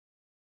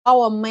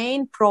our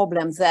main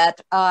problem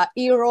that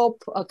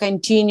Europe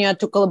continue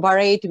to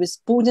collaborate with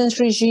Putin's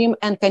regime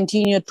and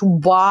continue to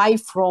buy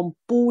from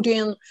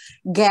Putin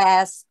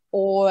gas,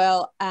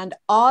 oil, and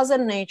other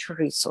natural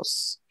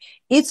resources.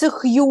 It's a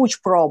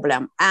huge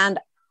problem. And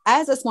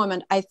at this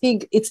moment, I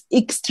think it's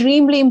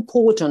extremely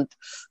important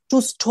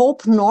to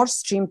stop Nord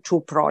Stream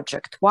 2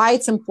 project. Why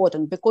it's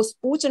important? Because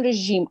Putin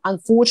regime,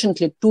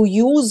 unfortunately, to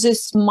use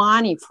this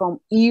money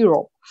from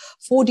Europe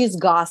for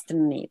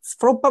disgusting needs,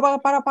 for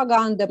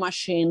propaganda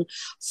machine,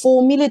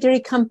 for military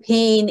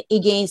campaign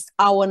against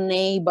our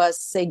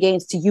neighbors,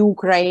 against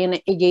Ukraine,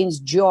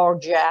 against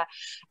Georgia.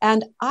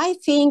 And I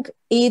think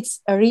it's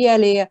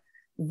really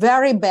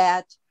very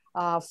bad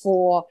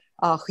for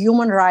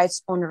human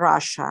rights on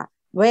Russia.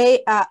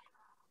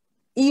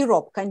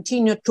 Europe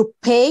continue to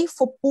pay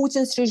for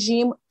Putin's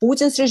regime.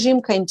 Putin's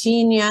regime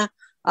continue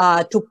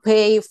to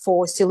pay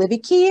for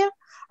Siloviki,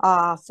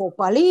 for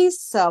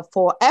police,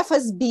 for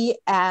FSB,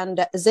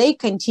 and they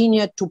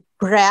continue to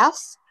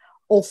press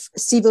of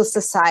civil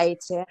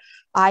society.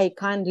 I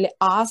kindly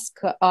ask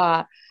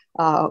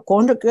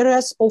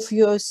Congress of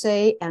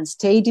USA and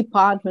State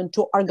Department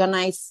to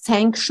organize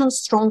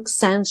strong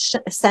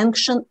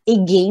sanction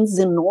against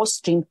the Nord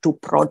Stream 2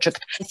 project.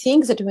 I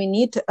think that we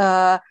need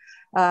to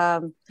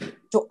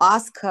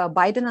ask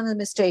Biden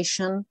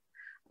administration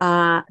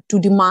to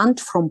demand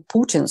from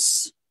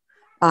Putin's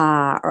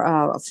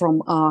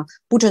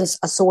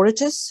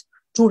authorities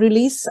to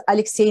release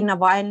Alexei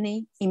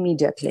Navalny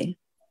immediately.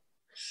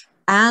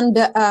 And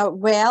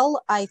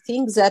I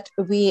think that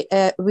we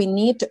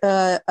need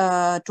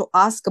to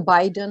ask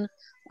Biden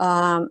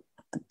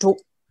to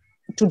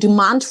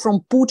demand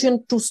from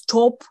Putin to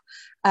stop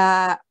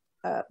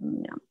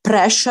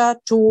pressure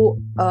to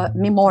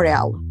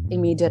memorial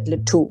immediately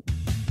too.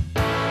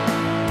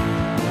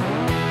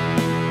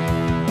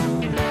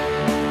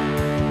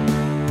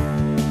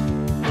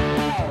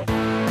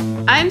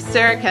 I'm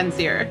Sarah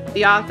Kendzior,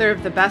 the author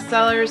of the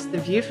bestsellers The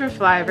View from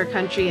Flyover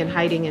Country and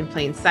Hiding in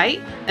Plain Sight,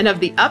 and of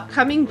the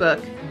upcoming book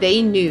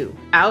They Knew,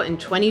 out in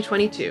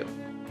 2022.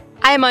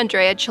 I'm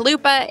Andrea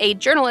Chalupa, a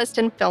journalist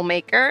and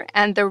filmmaker,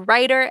 and the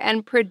writer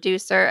and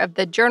producer of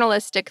the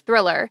journalistic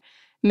thriller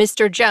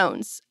Mr.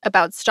 Jones,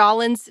 about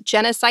Stalin's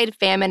genocide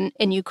famine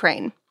in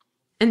Ukraine.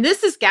 And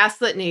this is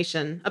Gaslit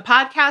Nation, a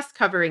podcast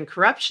covering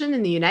corruption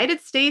in the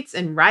United States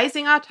and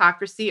rising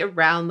autocracy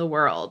around the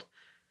world.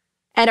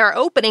 And our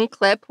opening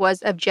clip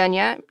was of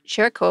Evgenia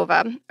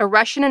Cherkova, a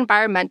Russian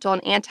environmental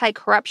and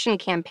anti-corruption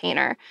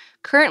campaigner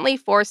currently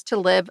forced to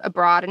live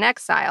abroad in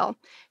exile.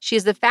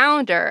 She's the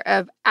founder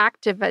of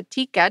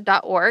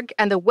Aktivatika.org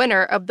and the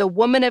winner of the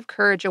Woman of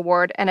Courage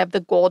Award and of the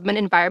Goldman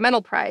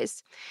Environmental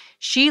Prize.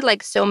 She,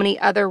 like so many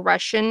other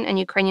Russian and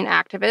Ukrainian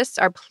activists,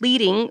 are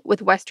pleading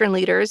with Western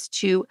leaders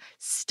to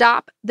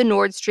stop the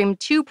Nord Stream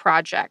 2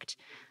 project,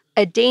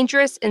 a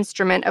dangerous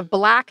instrument of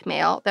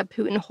blackmail that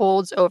Putin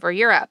holds over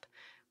Europe,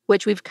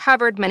 which we've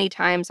covered many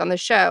times on the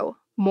show.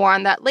 More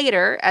on that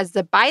later, as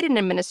the Biden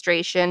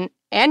administration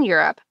and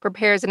Europe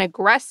prepares an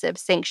aggressive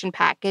sanction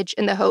package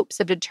in the hopes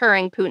of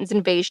deterring Putin's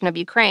invasion of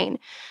Ukraine.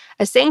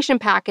 A sanction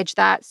package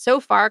that, so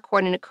far,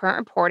 according to current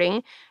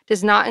reporting,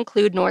 does not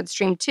include Nord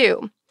Stream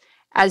 2.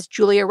 As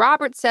Julia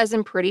Roberts says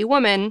in Pretty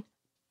Woman,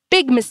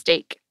 big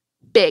mistake.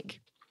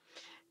 Big.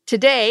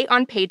 Today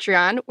on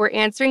Patreon, we're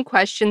answering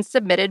questions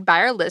submitted by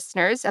our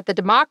listeners at the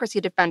Democracy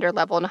Defender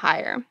level and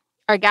higher.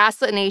 Our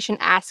Gaslit Nation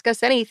Ask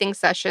Us Anything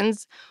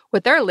sessions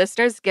with our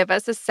listeners give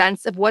us a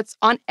sense of what's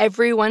on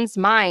everyone's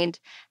mind,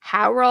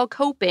 how we're all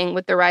coping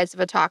with the rise of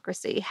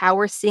autocracy, how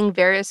we're seeing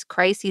various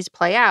crises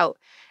play out,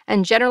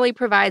 and generally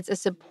provides a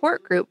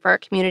support group for our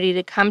community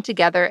to come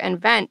together and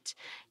vent.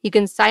 You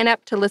can sign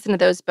up to listen to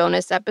those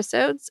bonus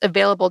episodes,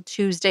 available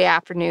Tuesday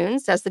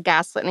afternoons as the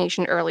Gaslit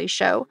Nation Early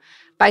Show,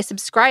 by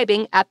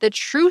subscribing at the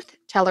Truth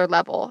Teller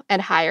level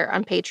and higher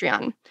on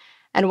Patreon.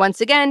 And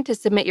once again, to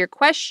submit your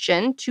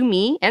question to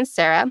me and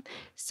Sarah,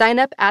 sign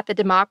up at the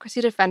Democracy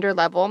Defender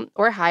level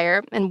or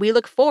higher, and we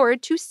look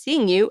forward to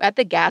seeing you at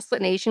the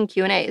Gaslit Nation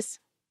Q&As.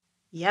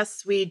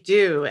 Yes, we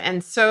do.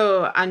 And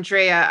so,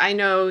 Andrea, I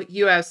know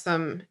you have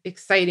some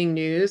exciting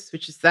news,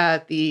 which is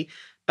that the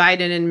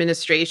Biden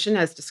administration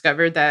has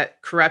discovered that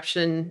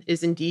corruption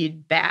is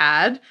indeed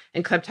bad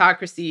and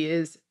kleptocracy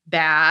is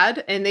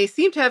bad. And they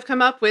seem to have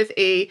come up with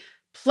a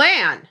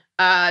plan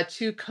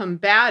to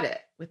combat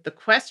it, with the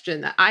question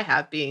that I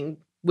have being,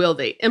 will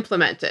they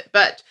implement it?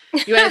 But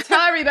you want to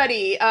tell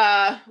everybody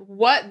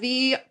what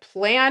the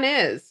plan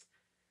is.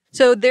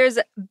 So there's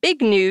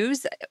big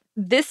news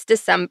this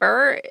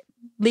December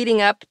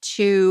leading up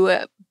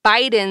to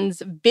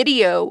Biden's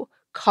video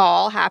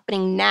call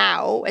happening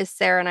now as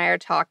Sarah and I are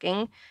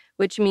talking,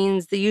 which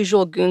means the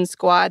usual goon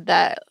squad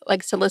that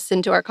likes to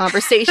listen to our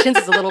conversations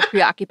is a little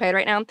preoccupied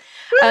right now.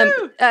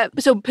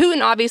 So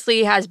Putin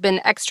obviously has been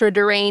extra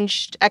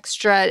deranged,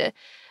 extra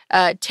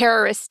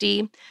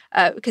terroristy,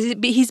 because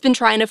he's been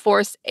trying to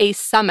force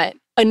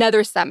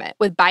another summit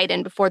with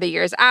Biden before the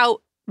year is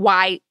out.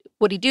 Why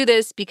would he do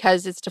this?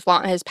 Because it's to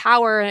flaunt his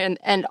power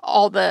and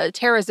all the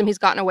terrorism he's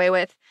gotten away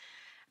with.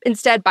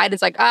 Instead,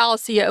 Biden's like, I'll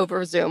see you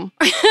over Zoom.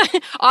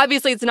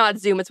 Obviously, it's not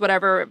Zoom. It's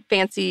whatever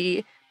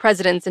fancy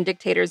presidents and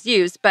dictators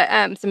use, but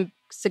some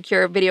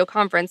secure video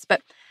conference.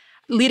 But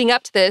leading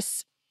up to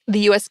this, the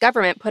U.S.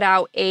 government put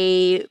out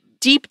a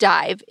deep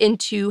dive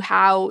into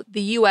how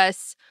the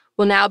U.S.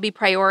 will now be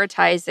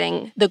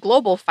prioritizing the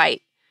global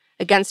fight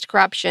against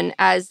corruption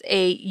as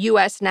a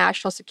U.S.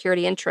 national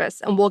security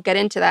interest. And we'll get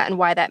into that and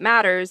why that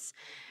matters,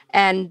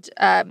 and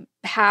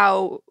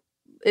how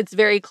it's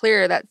very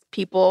clear that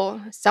people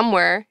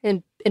somewhere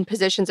in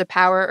positions of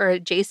power or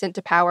adjacent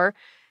to power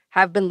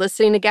have been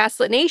listening to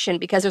Gaslit Nation,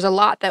 because there's a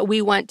lot that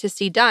we want to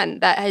see done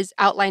that is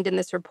outlined in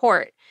this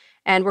report.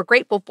 And we're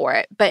grateful for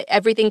it. But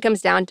everything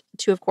comes down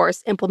to, of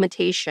course,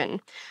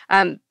 implementation.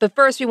 But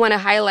first, we want to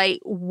highlight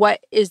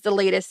what is the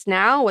latest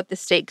now, what the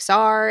stakes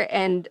are,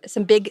 and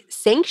some big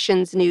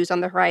sanctions news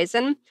on the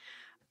horizon.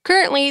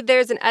 Currently,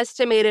 there's an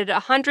estimated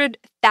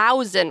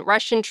 100,000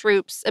 Russian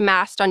troops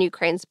amassed on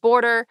Ukraine's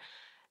border.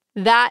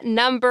 That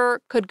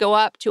number could go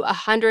up to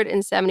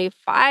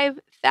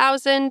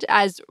 175,000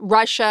 as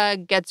Russia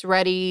gets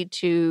ready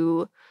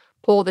to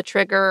pull the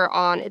trigger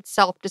on its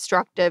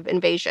self-destructive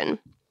invasion.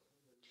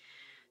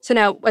 So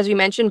now, as we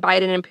mentioned,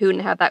 Biden and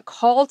Putin had that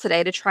call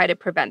today to try to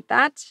prevent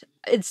that.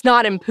 It's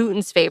not in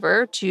Putin's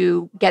favor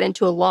to get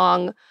into a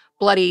long,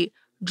 bloody,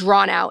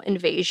 drawn-out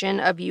invasion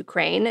of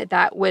Ukraine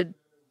that would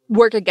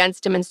work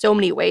against him in so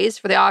many ways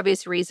for the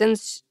obvious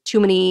reasons.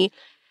 Too many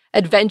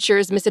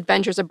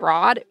misadventures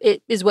abroad.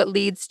 It is what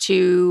leads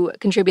to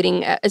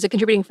as a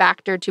contributing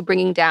factor to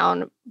bringing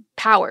down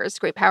powers,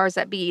 great powers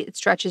that be. It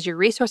stretches your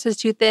resources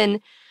too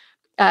thin.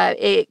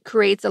 It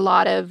creates a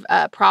lot of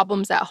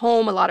problems at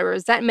home, a lot of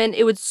resentment.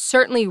 It would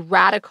certainly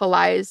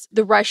radicalize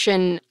the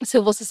Russian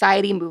civil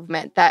society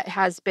movement that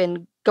has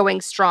been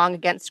going strong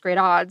against great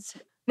odds.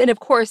 And of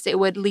course, it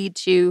would lead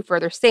to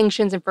further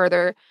sanctions and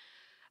further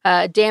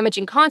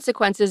damaging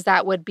consequences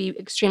that would be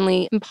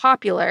extremely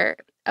unpopular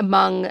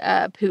among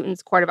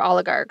Putin's court of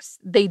oligarchs.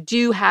 They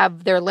do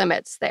have their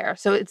limits there.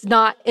 So it's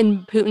not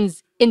in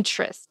Putin's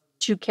interest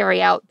to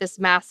carry out this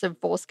massive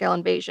full-scale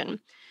invasion.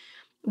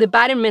 The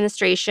Biden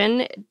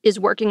administration is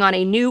working on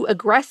a new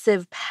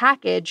aggressive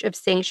package of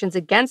sanctions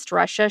against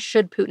Russia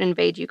should Putin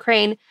invade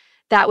Ukraine.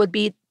 That would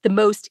be the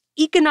most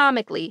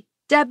economically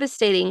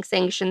devastating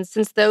sanctions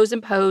since those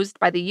imposed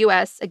by the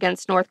U.S.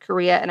 against North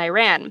Korea and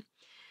Iran.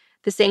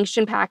 The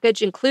sanction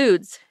package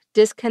includes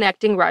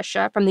disconnecting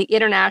Russia from the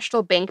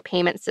international bank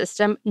payment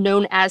system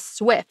known as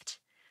SWIFT.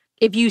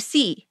 If you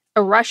see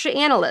a Russia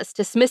analyst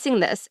dismissing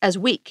this as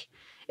weak,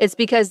 it's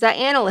because that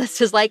analyst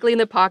is likely in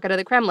the pocket of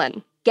the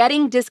Kremlin.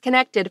 Getting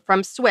disconnected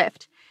from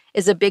SWIFT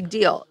is a big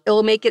deal. It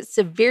will make it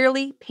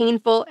severely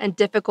painful and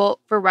difficult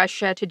for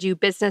Russia to do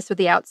business with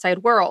the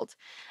outside world.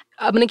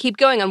 I'm going to keep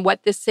going on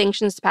what this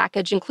sanctions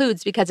package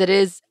includes because it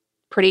is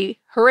pretty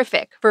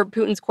horrific for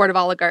Putin's court of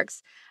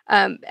oligarchs.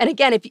 And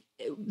again, if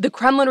the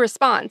Kremlin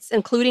response,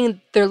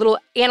 including their little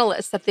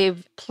analysts that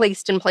they've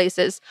placed in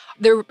places,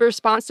 their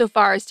response so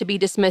far is to be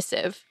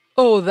dismissive.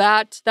 Oh,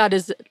 that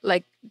is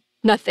like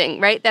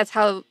nothing, right? That's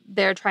how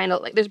they're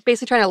they're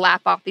basically trying to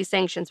laugh off these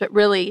sanctions, but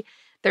really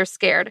they're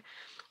scared.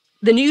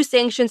 The new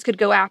sanctions could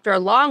go after a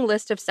long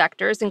list of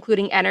sectors,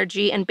 including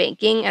energy and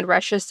banking and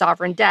Russia's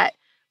sovereign debt.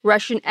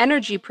 Russian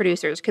energy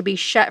producers could be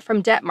shut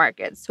from debt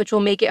markets, which will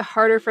make it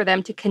harder for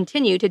them to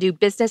continue to do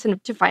business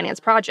and to finance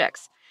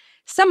projects.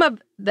 Some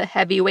of the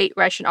heavyweight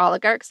Russian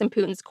oligarchs in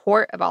Putin's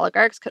court of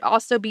oligarchs could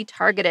also be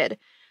targeted,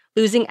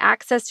 losing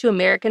access to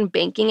American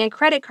banking and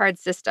credit card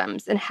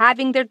systems and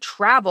having their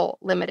travel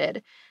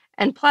limited.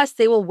 And plus,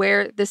 they will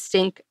wear the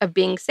stink of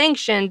being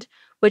sanctioned,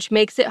 which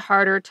makes it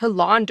harder to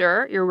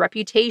launder your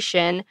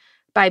reputation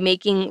by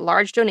making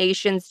large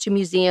donations to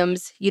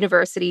museums,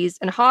 universities,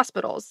 and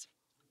hospitals.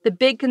 The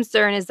big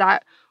concern is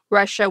that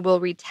Russia will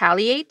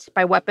retaliate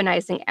by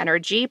weaponizing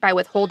energy, by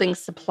withholding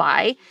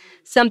supply,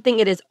 something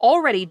it is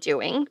already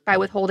doing by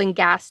withholding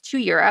gas to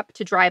Europe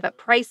to drive up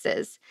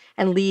prices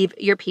and leave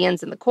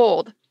Europeans in the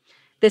cold.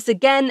 This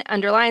again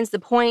underlines the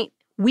point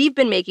we've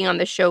been making on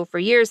the show for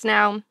years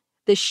now.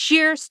 The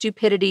sheer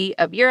stupidity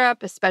of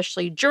Europe,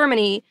 especially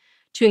Germany,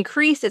 to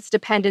increase its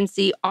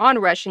dependency on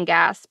Russian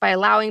gas by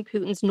allowing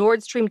Putin's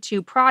Nord Stream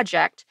 2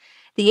 project,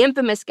 the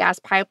infamous gas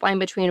pipeline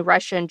between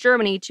Russia and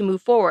Germany, to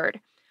move forward.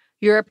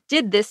 Europe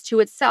did this to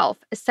itself,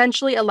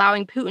 essentially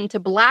allowing Putin to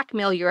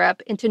blackmail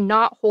Europe into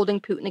not holding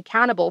Putin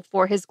accountable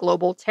for his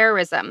global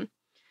terrorism.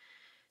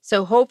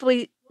 So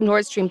hopefully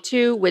Nord Stream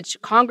 2, which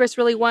Congress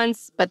really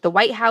wants, but the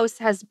White House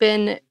has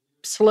been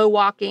slow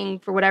walking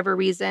for whatever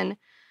reason,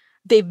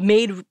 they've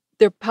made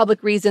their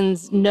public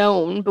reasons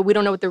known, but we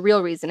don't know what the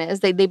real reason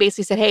is. They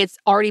basically said, hey, it's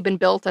already been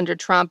built under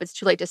Trump. It's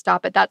too late to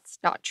stop it. That's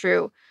not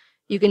true.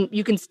 You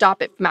can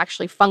stop it from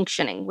actually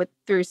functioning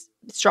through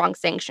strong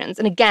sanctions.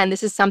 And again,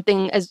 this is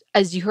something,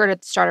 as you heard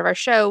at the start of our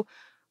show,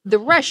 the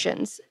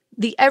Russians,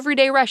 the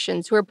everyday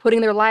Russians who are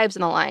putting their lives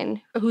on the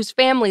line, whose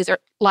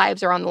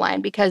lives are on the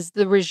line because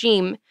the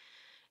regime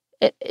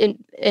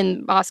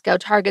in Moscow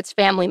targets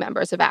family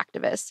members of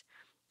activists.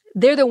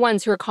 They're the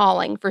ones who are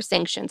calling for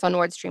sanctions on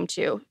Nord Stream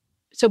 2.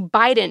 So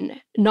Biden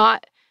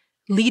not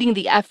leading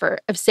the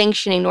effort of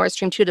sanctioning Nord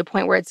Stream 2 to the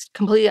point where it's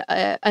completely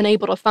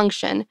unable to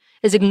function,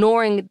 is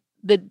ignoring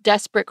the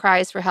desperate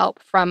cries for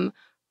help from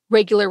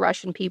regular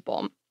Russian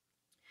people.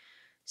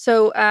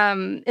 So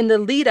in the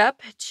lead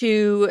up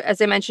to,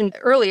 as I mentioned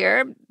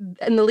earlier,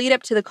 in the lead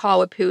up to the call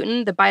with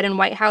Putin, the Biden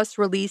White House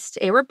released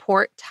a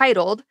report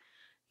titled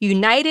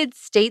United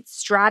States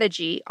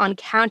Strategy on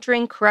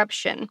Countering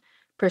Corruption,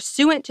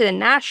 pursuant to the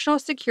National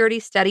Security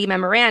Study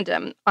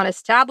Memorandum on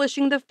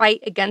establishing the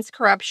fight against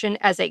corruption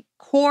as a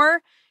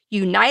core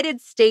United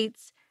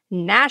States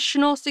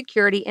national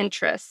security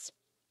interest,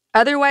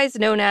 otherwise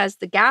known as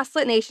the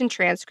Gaslit Nation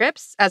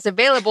transcripts, as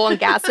available on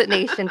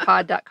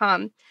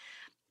gaslitnationpod.com.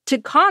 To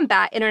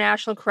combat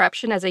international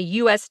corruption as a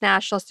U.S.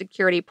 national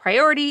security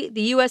priority,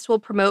 the U.S. will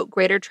promote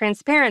greater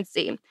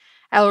transparency.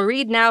 I will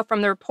read now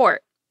from the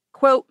report.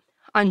 Quote,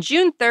 on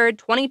June 3rd,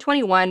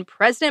 2021,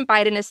 President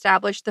Biden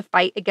established the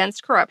fight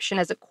against corruption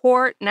as a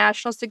core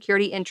national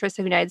security interest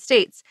of the United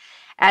States.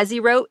 As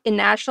he wrote in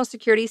National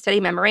Security Study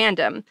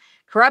Memorandum,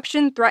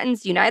 corruption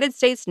threatens United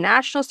States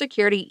national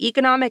security,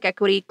 economic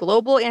equity,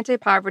 global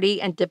anti-poverty,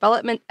 and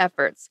development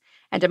efforts,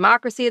 and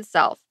democracy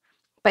itself.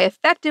 By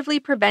effectively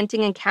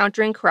preventing and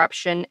countering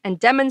corruption and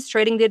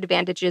demonstrating the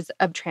advantages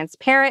of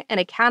transparent and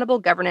accountable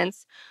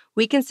governance,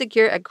 we can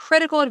secure a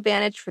critical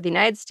advantage for the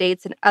United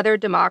States and other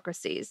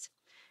democracies.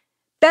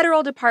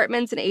 Federal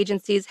departments and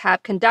agencies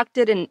have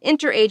conducted an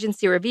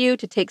interagency review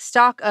to take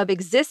stock of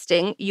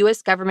existing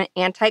U.S. government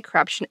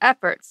anti-corruption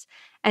efforts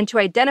and to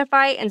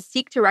identify and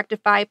seek to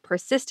rectify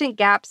persistent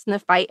gaps in the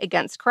fight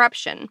against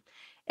corruption.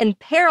 In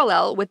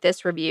parallel with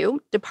this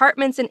review,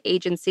 departments and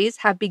agencies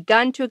have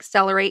begun to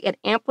accelerate and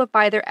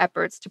amplify their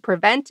efforts to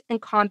prevent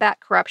and combat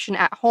corruption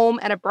at home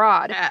and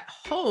abroad. At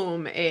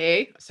home,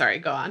 eh? Sorry,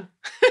 go on.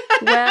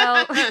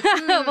 Well,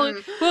 we'll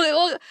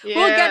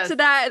get to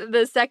that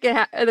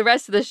the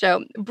rest of the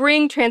show.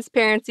 Bring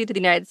transparency to the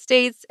United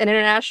States and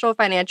international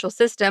financial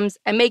systems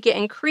and make it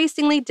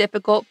increasingly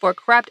difficult for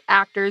corrupt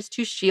actors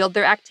to shield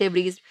their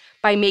activities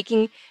by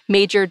making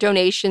major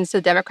donations to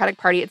the Democratic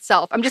Party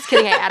itself. I'm just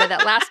kidding. I added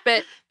that last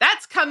bit.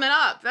 That's coming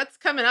up.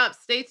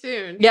 Stay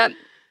tuned. Yep.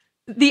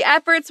 The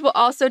efforts will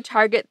also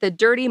target the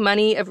dirty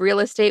money of real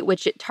estate,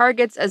 which it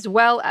targets as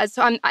well as,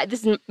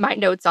 this is my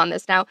notes on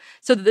this now.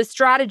 So the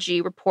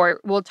strategy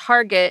report will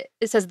target,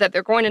 it says that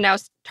they're going to now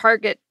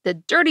target the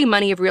dirty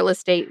money of real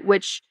estate,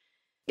 which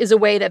is a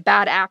way that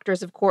bad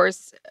actors, of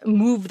course,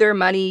 move their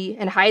money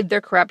and hide their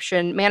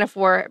corruption.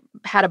 Manafort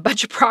had a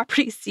bunch of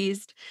properties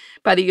seized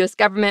by the U.S.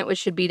 government, which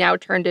should be now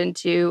turned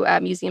into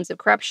museums of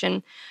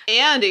corruption.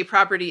 And a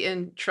property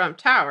in Trump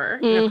Tower.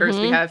 And of course,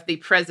 we have the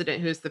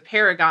president who's the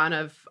paragon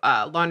of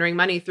laundering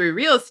money through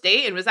real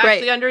estate and was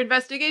actually under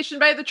investigation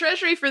by the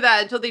Treasury for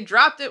that until they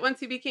dropped it once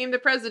he became the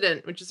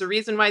president, which is a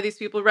reason why these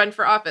people run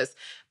for office.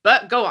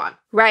 But go on.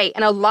 Right.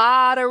 And a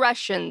lot of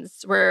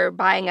Russians were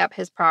buying up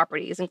his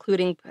properties,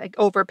 including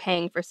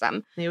overpaying for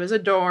some. It was a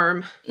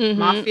dorm,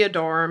 mafia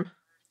dorm.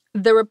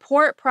 The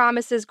report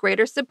promises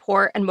greater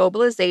support and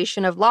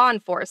mobilization of law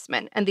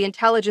enforcement and the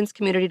intelligence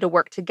community to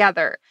work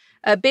together.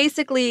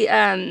 Basically,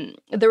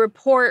 the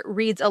report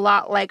reads a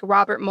lot like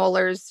Robert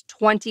Mueller's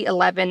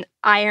 2011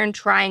 Iron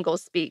Triangle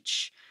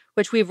speech,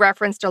 which we've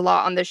referenced a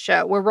lot on this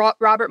show, where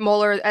Robert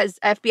Mueller, as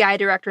FBI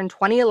director in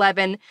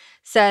 2011,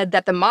 said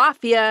that the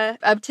mafia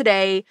of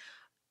today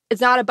is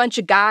not a bunch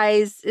of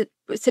guys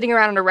sitting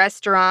around in a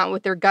restaurant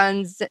with their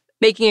guns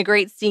making a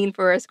great scene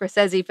for a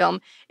Scorsese film.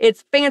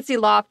 It's fancy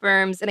law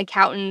firms and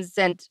accountants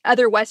and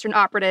other Western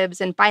operatives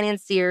and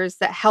financiers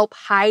that help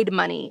hide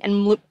money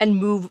and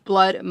move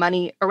blood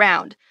money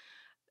around.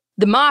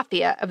 The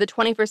mafia of the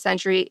 21st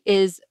century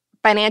is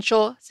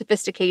financial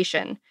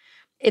sophistication.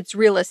 It's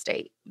real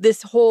estate.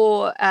 This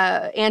whole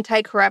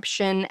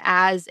anti-corruption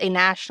as a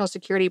national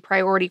security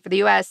priority for the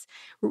U.S.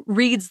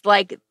 reads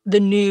like the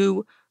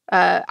new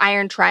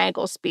Iron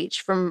Triangle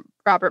speech from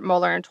Robert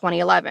Mueller in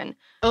 2011.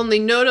 Only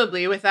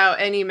notably without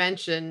any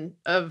mention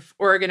of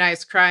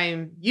organized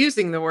crime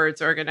using the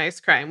words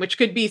organized crime, which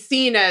could be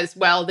seen as,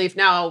 well, they've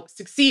now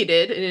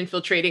succeeded in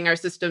infiltrating our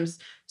systems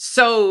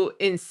so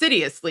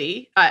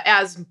insidiously,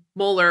 as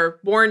Mueller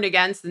warned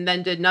against and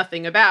then did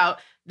nothing about,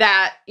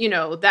 that,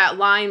 that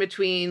line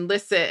between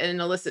licit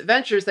and illicit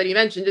ventures that he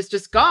mentioned is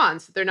just gone.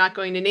 So they're not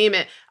going to name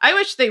it. I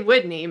wish they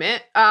would name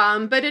it.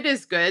 But it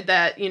is good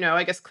that,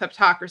 I guess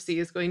kleptocracy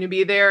is going to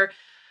be their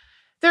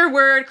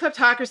word.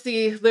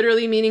 Kleptocracy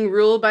literally meaning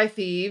rule by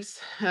thieves,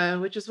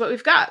 which is what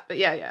we've got. But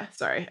yeah.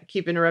 Sorry, I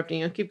keep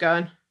interrupting you. Keep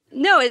going.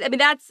 No, I mean,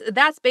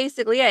 that's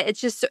basically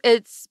it.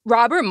 It's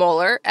Robert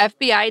Mueller,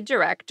 FBI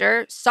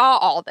director, saw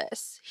all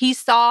this. He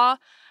saw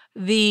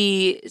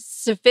the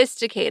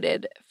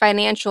sophisticated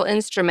financial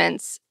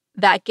instruments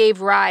that gave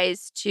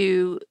rise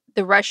to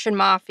the Russian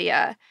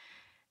mafia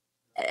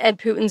and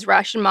Putin's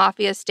Russian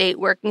mafia state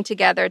working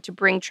together to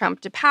bring Trump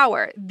to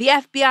power. The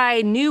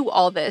FBI knew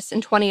all this in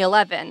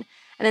 2011.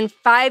 And then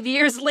 5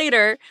 years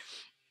later,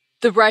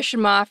 the Russian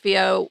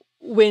mafia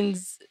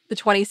wins the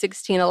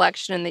 2016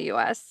 election in the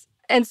U.S.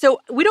 And so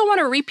we don't want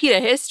to repeat a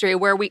history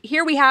where we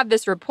have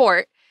this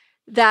report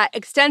that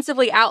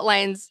extensively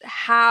outlines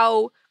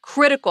how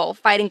critical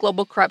fighting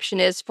global corruption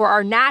is for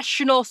our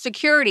national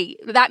security.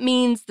 That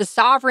means the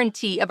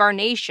sovereignty of our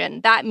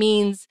nation. That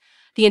means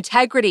the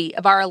integrity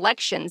of our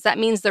elections. That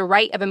means the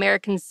right of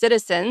American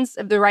citizens,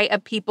 the right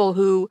of people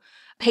who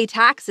pay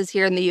taxes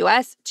here in the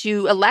U.S.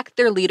 to elect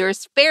their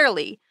leaders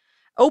fairly,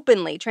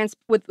 openly,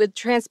 with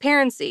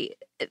transparency.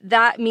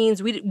 That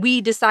means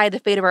we decide the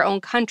fate of our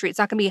own country. It's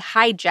not going to be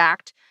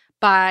hijacked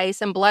by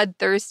some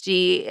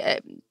bloodthirsty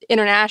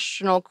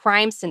international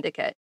crime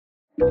syndicate.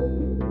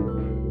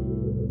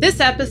 This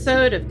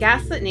episode of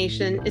Gaslit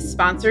Nation is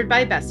sponsored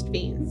by Best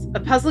Fiends, a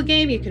puzzle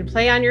game you can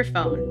play on your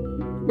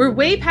phone. We're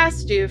way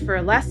past due for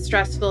a less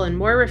stressful and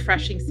more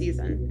refreshing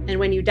season, and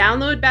when you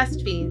download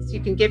Best Fiends, you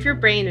can give your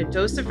brain a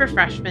dose of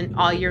refreshment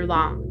all year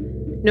long.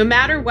 No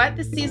matter what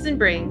the season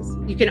brings,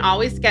 you can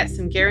always get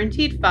some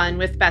guaranteed fun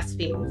with Best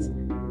Fiends.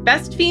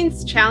 Best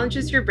Fiends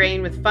challenges your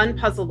brain with fun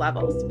puzzle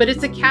levels, but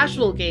it's a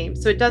casual game,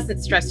 so it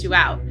doesn't stress you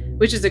out,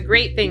 which is a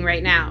great thing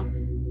right now.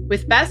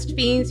 With Best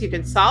Fiends, you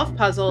can solve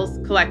puzzles,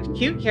 collect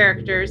cute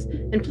characters,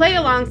 and play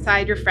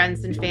alongside your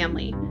friends and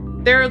family.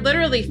 There are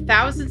literally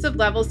thousands of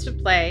levels to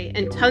play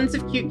and tons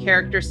of cute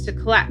characters to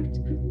collect.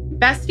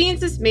 Best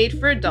Fiends is made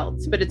for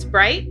adults, but it's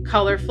bright,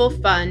 colorful,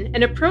 fun,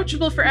 and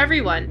approachable for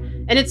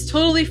everyone, and it's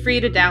totally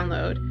free to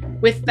download.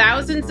 With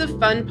thousands of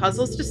fun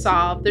puzzles to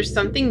solve, there's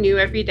something new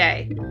every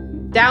day.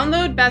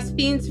 Download Best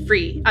Fiends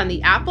free on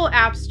the Apple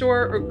App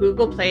Store or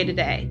Google Play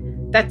today.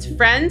 That's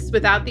friends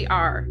without the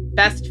R.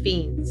 Best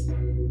Fiends.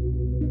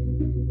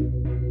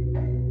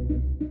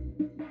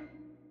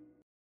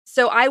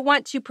 So I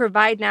want to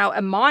provide now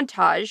a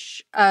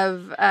montage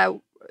of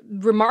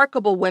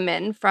remarkable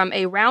women from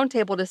a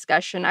roundtable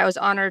discussion I was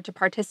honored to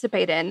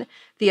participate in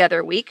the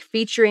other week,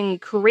 featuring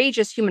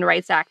courageous human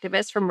rights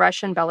activists from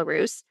Russia and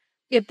Belarus.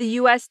 If the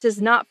U.S.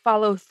 does not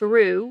follow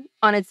through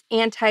on its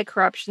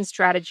anti-corruption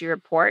strategy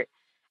report,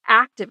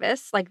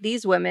 activists like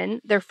these women,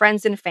 their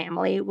friends and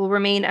family, will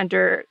remain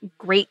under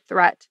great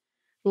threat.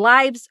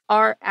 Lives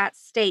are at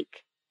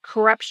stake.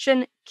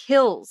 Corruption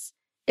kills.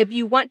 If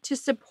you want to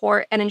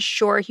support and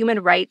ensure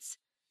human rights,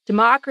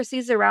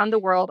 democracies around the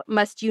world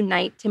must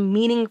unite to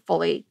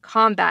meaningfully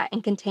combat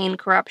and contain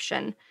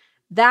corruption.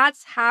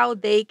 That's how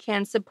they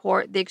can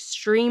support the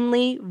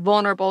extremely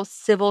vulnerable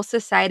civil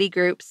society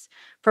groups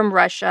from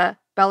Russia,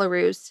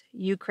 Belarus,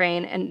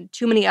 Ukraine, and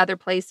too many other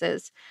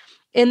places.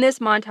 In this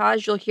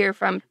montage, you'll hear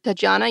from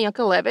Tatyana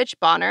Yankelevich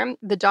Bonner,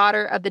 the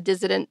daughter of the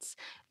dissidents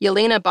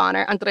Yelena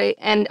Bonner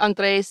and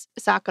Andrei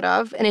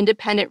Sakharov,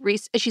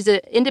 she's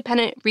an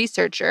independent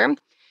researcher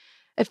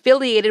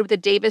affiliated with the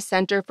Davis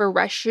Center for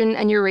Russian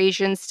and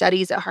Eurasian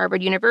Studies at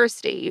Harvard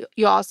University.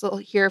 You also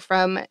hear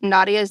from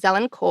Nadia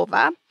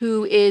Zelenkova,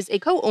 who is a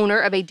co-owner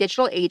of a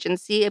digital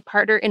agency, a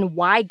partner in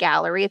Y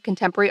Gallery of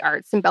Contemporary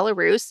Arts in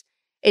Belarus,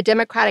 a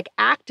democratic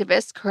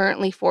activist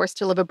currently forced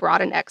to live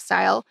abroad in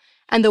exile,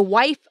 and the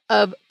wife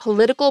of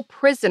political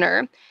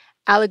prisoner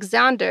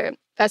Alexander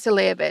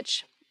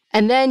Vasilyevich.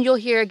 And then you'll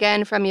hear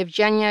again from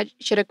Yevgenia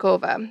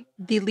Chirikova,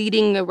 the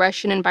leading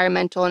Russian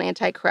environmental and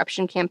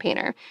anti-corruption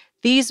campaigner.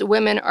 These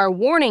women are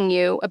warning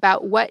you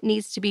about what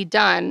needs to be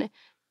done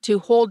to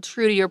hold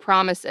true to your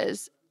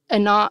promises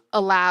and not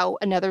allow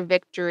another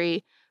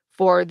victory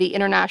for the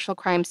international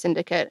crime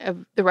syndicate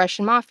of the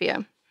Russian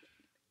mafia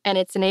and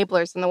its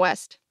enablers in the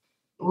West.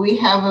 We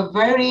have a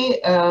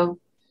very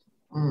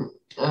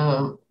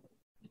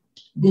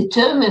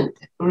determined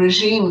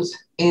regimes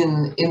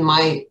in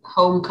my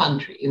home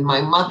country, in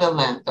my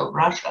motherland of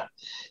Russia,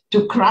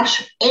 to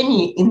crush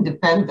any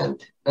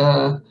independent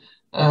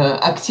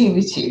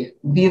activity,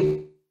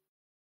 be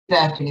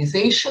that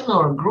organization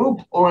or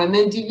group or an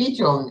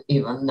individual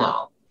even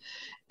now.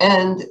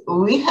 And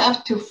we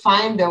have to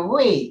find a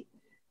way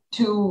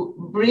to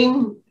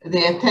bring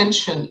the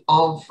attention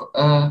of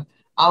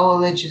our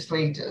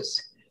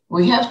legislators.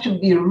 We have to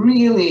be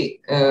really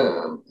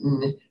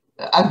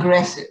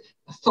aggressive,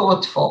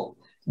 thoughtful,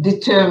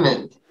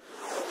 determined.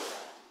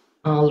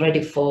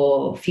 Already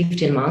for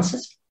 15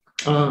 months,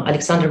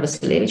 Alexander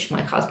Vasilyevich,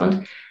 my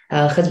husband,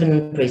 has been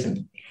in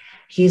prison.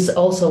 He's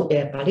also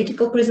a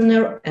political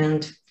prisoner,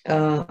 and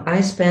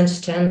I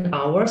spent 10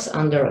 hours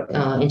under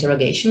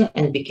interrogation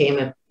and became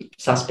a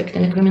suspect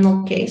in a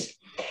criminal case.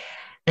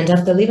 And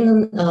after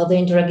leaving the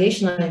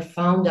interrogation, I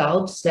found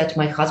out that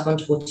my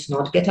husband would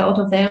not get out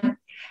of there,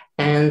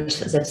 and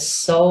that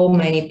so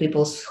many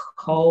people's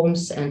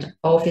homes and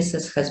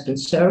offices has been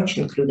searched,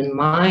 including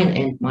mine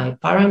and my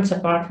parents'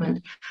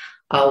 apartment,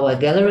 our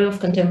gallery of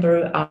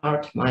contemporary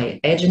art, my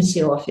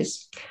agency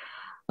office.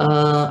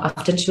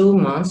 After 2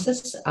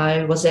 months,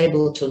 I was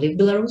able to leave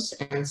Belarus,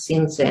 and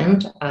since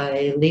then,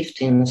 I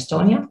lived in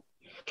Estonia.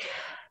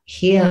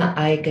 Here,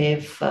 I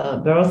gave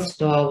birth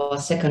to our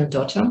second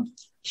daughter.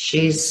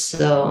 She's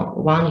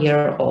 1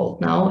 year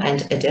old now,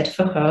 and a death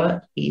for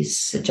her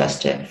is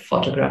just a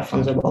photograph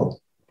on the wall.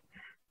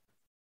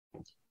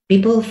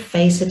 People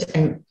face it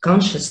a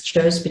conscious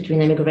choice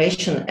between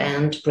immigration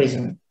and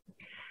prison.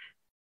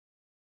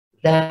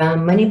 There are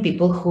many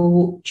people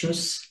who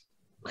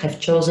have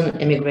chosen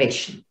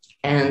immigration.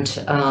 And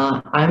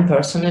I'm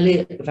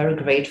personally very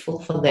grateful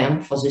for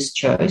them for this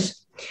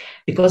choice,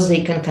 because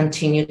they can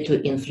continue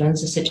to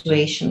influence the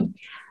situation.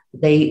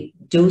 They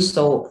do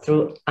so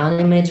through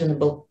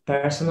unimaginable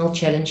personal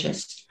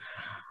challenges.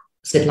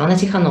 Svetlana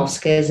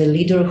Tikhanovskaya, the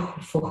leader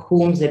for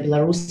whom the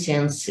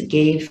Belarusians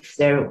gave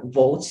their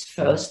votes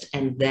first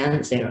and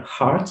then their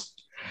hearts,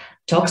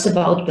 talks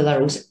about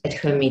Belarus at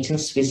her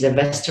meetings with the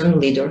Western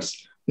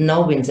leaders,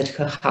 knowing that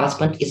her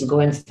husband is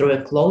going through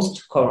a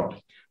closed court,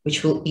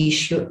 which will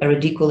issue a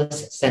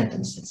ridiculous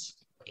sentences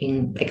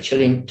in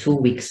 2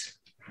 weeks.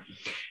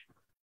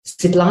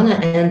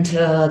 Svetlana and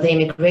the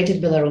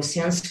immigrated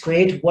Belarusians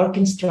create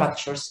working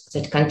structures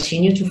that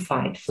continue to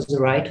fight for the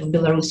right of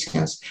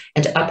Belarusians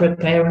and are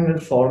preparing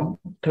reform,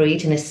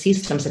 creating a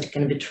system that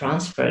can be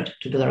transferred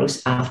to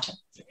Belarus after.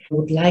 I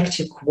would like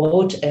to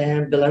quote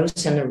a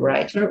Belarusian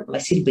writer,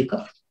 Vasil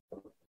Bykov.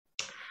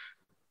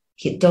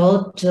 He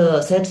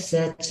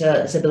said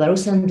that the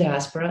Belarusian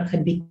diaspora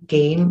had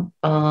become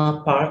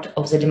part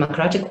of the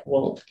democratic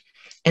world,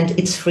 and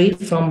it's free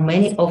from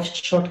many of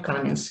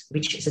shortcomings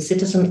which the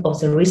citizens of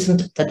the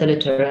recent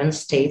totalitarian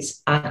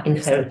states are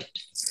inherited.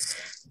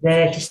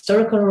 The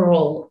historical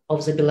role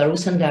of the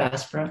Belarusian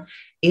diaspora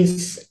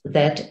is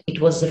that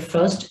it was the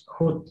first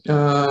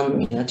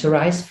to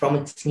rise from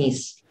its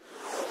knees.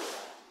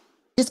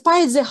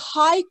 Despite the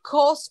high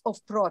cost of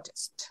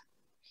protest,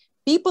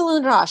 people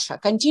in Russia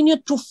continue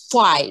to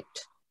fight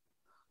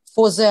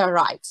for their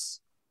rights.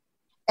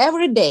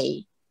 Every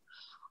day,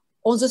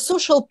 on the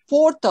social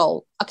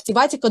portal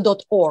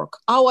aktivatika.org,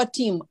 our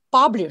team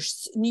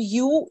publishes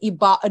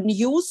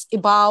news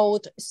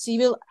about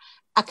civil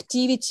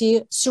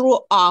activity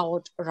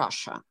throughout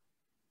Russia,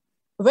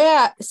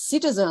 where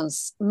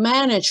citizens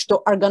manage to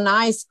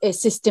organize a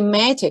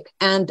systematic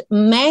and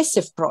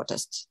massive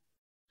protest.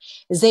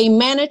 They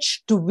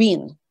manage to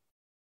win.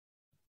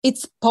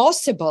 It's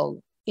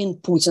possible in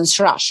Putin's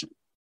Russia.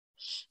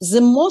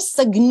 The most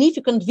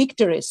significant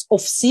victories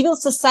of civil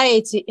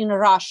society in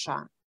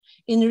Russia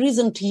in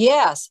recent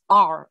years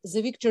are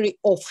the victory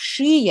of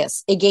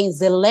Shias against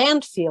the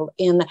landfill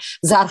in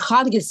the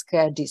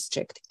Arkhangelsk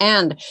district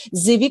and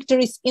the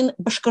victories in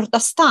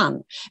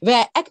Bashkortostan,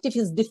 where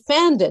activists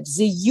defended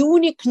the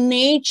unique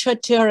nature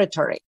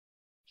territory.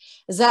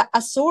 The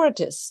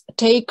authorities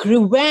take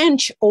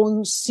revenge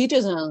on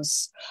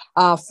citizens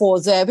for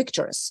their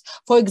victories.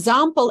 For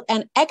example,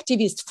 an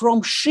activist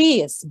from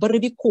Shias,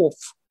 Borovikov,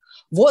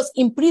 was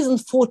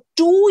imprisoned for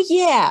 2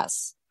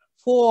 years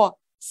for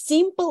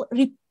simple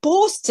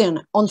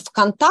reposting on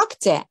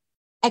VKontakte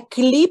a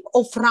clip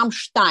of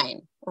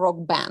Rammstein rock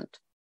band.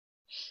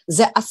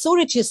 The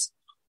authorities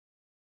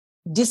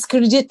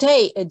discredit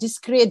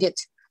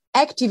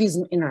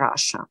activism in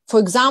Russia. For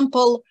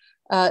example,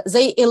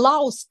 they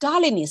allow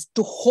Stalinists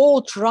to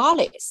hold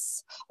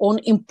rallies on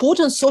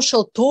important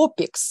social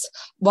topics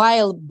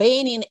while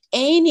banning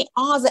any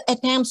other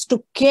attempts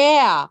to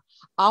carry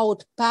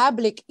out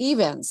public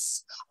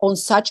events on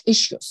such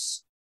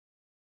issues.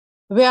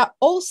 We are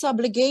also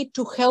obligated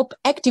to help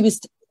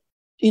activists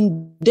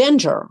in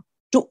danger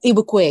to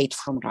evacuate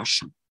from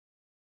Russia,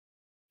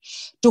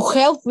 to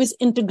help with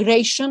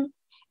integration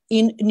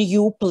in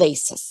new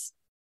places.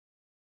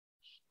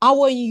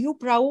 Our new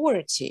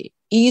priority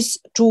is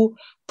to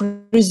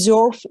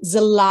preserve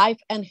the life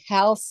and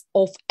health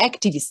of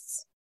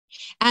activists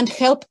and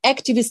help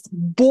activists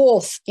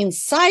both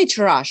inside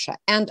Russia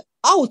and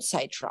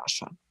outside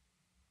Russia.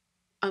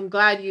 I'm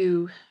glad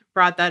you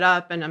brought that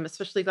up, and I'm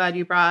especially glad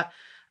you brought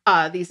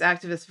these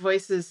activist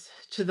voices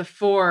to the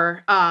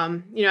fore.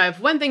 I have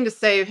one thing to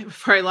say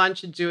before I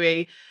launch into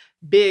a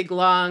big,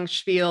 long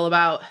spiel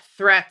about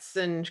threats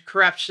and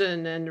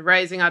corruption and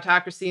rising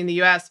autocracy in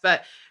the US.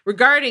 But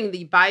regarding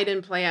the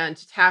Biden plan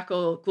to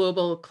tackle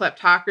global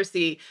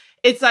kleptocracy,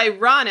 it's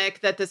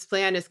ironic that this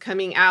plan is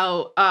coming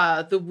out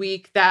the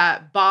week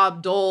that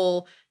Bob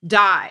Dole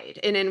died,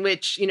 and in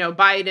which,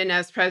 Biden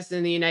as president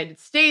of the United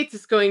States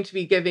is going to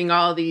be giving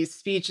all these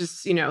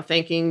speeches,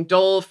 thanking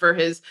Dole for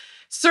his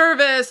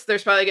service.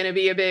 There's probably going to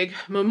be a big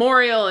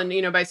memorial. And,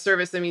 by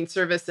service, I mean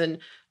service in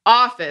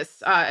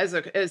office as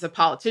a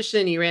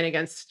politician. He ran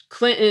against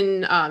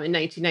Clinton in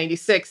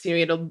 1996. He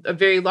had a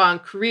very long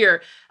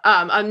career.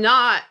 I'm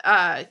not,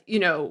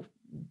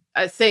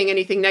 saying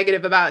anything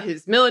negative about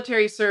his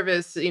military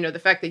service. The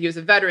fact that he was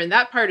a veteran,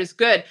 that part is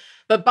good.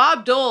 But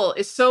Bob Dole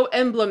is so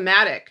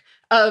emblematic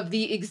of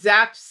the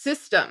exact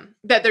system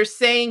that they're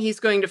saying he's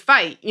going to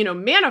fight.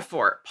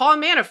 Paul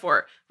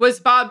Manafort was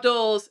Bob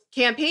Dole's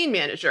campaign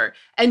manager,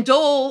 and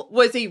Dole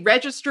was a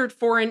registered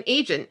foreign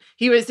agent.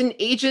 He was an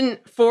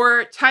agent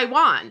for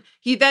Taiwan.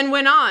 He then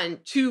went on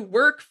to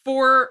work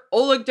for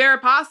Oleg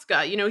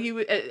Deripaska,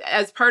 he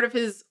as part of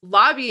his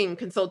lobbying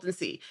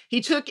consultancy.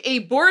 He took a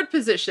board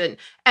position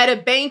at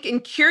a bank in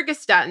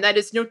Kyrgyzstan that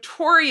is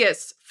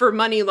notorious for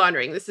money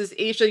laundering. This is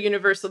Asia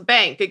Universal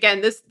Bank.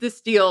 Again,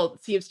 this deal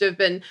seems to have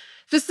been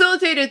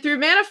facilitated through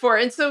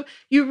Manafort. And so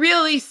you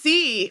really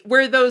see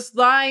where those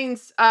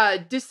lines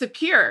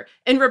disappear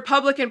in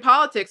Republican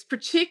politics,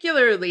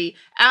 particularly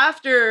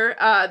after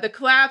the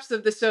collapse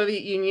of the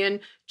Soviet Union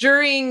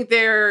during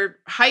their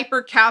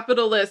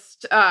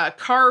hyper-capitalist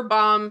car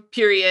bomb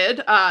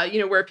period,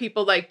 where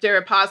people like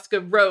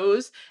Deripaska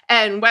rose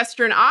and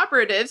Western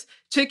operatives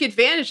took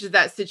advantage of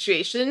that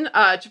situation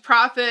to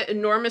profit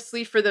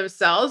enormously for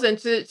themselves and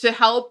to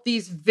help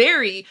these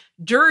very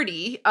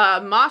dirty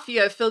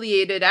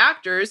mafia-affiliated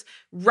actors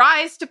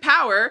rise to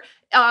power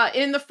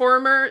in the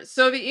former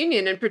Soviet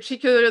Union, and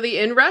particularly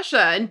in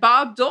Russia. And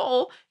Bob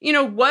Dole,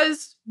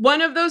 was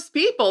one of those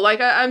people. Like,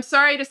 I'm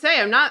sorry to say,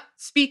 I'm not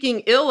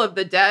speaking ill of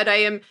the dead. I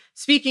am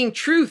speaking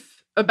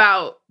truth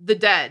about the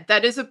dead.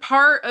 That is a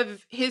part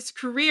of his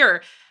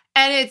career.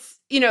 And it's,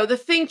 the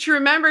thing to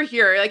remember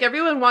here, like,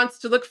 everyone wants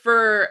to look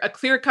for a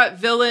clear-cut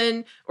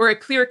villain or a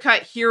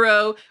clear-cut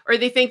hero, or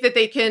they think that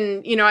they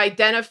can,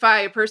 identify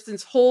a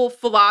person's whole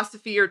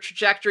philosophy or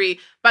trajectory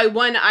by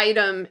one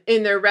item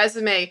in their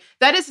resume.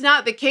 That is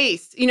not the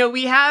case.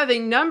 We have a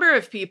number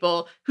of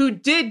people who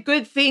did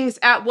good things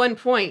at one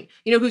point,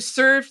 who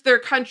served their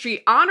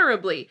country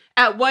honorably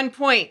at one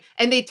point,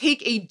 and they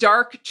take a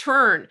dark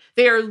turn.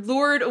 They are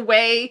lured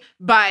away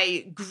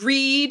by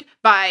greed,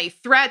 by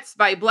threats,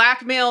 by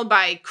blackmail,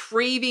 by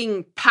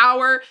craving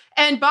power.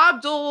 And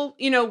Bob Dole,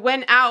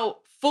 went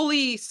out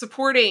fully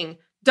supporting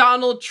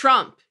Donald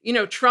Trump,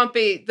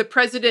 the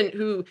president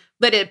who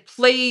let a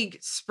plague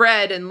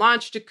spread and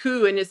launched a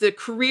coup and is a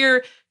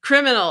career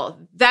criminal.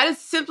 That is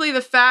simply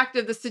the fact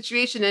of the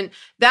situation. And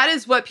that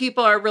is what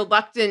people are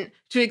reluctant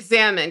to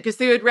examine, because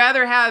they would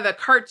rather have a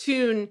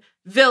cartoon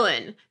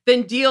villain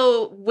than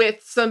deal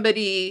with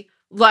somebody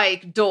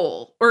like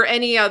Dole or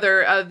any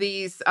other of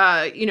these,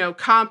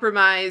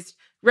 compromised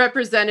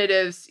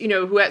representatives,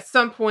 who at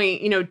some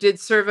point, did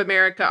serve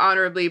America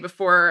honorably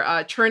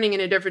before turning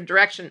in a different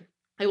direction.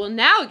 I will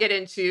now get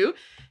into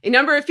a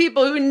number of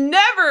people who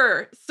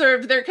never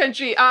served their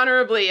country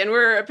honorably and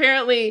were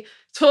apparently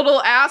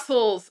total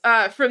assholes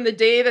from the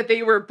day that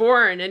they were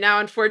born, and now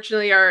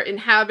unfortunately are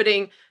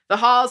inhabiting the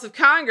halls of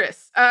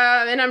Congress.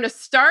 And I'm going to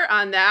start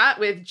on that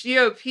with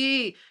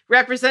GOP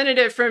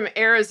representative from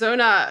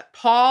Arizona,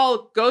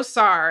 Paul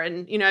Gosar.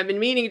 And, I've been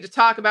meaning to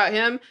talk about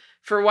him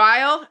for a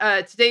while.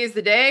 Today is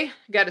the day.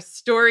 I've got a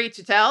story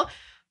to tell.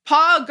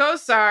 Paul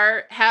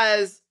Gosar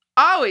has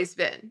always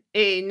been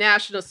a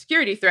national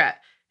security threat.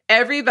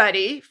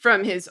 Everybody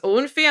from his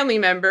own family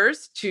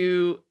members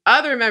to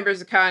other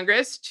members of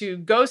Congress to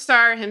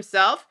Gosar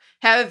himself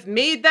have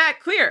made that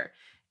clear.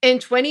 In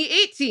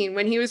 2018,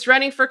 when he was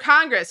running for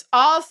Congress,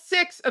 all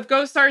 6 of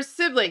Gosar's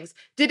siblings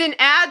did an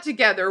ad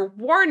together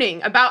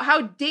warning about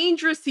how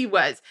dangerous he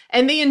was,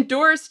 and they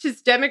endorsed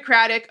his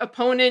Democratic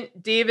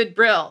opponent, David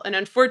Brill. And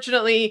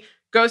unfortunately,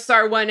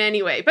 Gosar won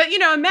anyway. But,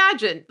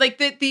 imagine, like,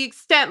 the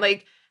extent,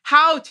 like,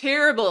 how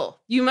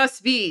terrible you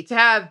must be to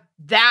have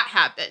that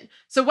happen.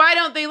 So why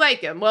don't they like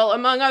him? Well,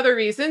 among other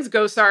reasons,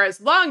 Gosar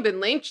has long been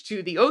linked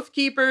to the Oath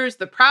Keepers,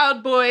 the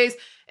Proud Boys,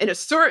 an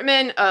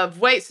assortment of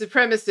white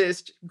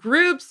supremacist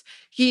groups.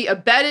 He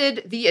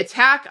abetted the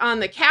attack on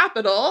the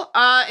Capitol,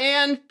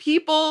 and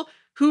people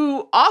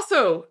who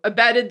also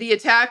abetted the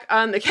attack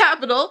on the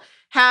Capitol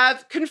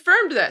have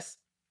confirmed this.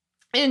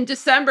 In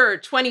December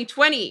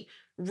 2020,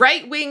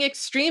 right-wing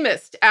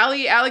extremist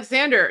Ali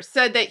Alexander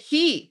said that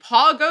he,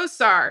 Paul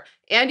Gosar,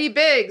 Andy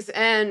Biggs,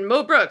 and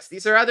Mo Brooks,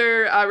 these are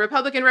other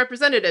Republican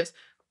representatives,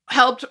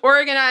 helped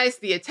organize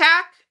the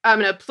attack. I'm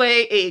going to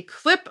play a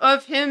clip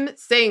of him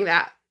saying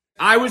that.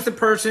 I was the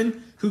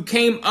person who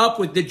came up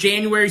with the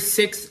January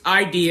 6th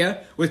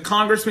idea with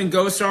Congressman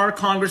Gosar,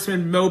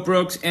 Congressman Mo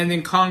Brooks, and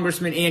then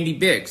Congressman Andy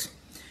Biggs.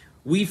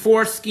 We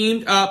 4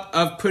 schemed up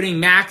of putting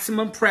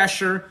maximum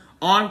pressure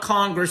on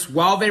Congress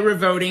while they were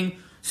voting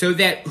so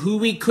that who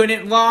we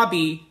couldn't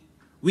lobby,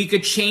 we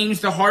could change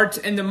the hearts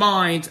and the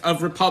minds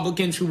of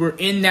Republicans who were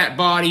in that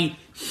body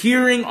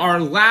hearing our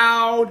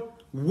loud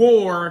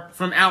war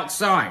from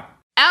outside.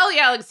 Ali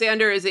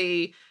Alexander is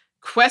a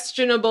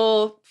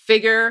questionable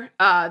figure.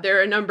 There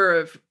are a number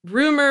of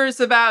rumors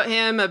about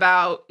him,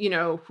 about,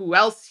 who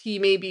else he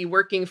may be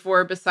working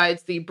for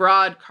besides the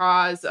broad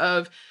cause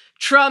of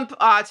Trump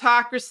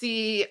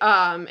autocracy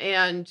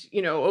and,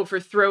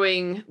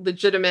 overthrowing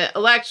legitimate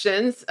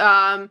elections.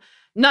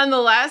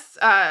 Nonetheless,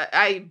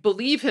 I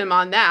believe him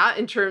on that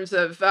in terms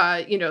of,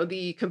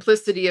 the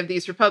complicity of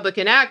these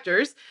Republican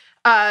actors.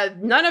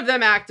 None of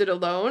them acted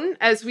alone.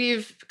 As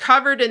we've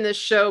covered in this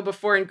show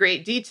before in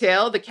great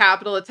detail, the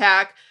Capitol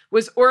attack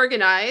was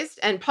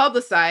organized and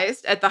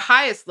publicized at the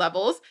highest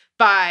levels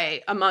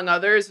by, among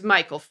others,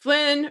 Michael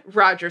Flynn,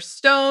 Roger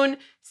Stone,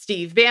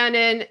 Steve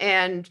Bannon,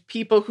 and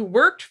people who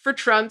worked for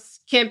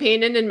Trump's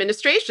campaign and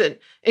administration,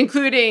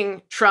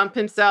 including Trump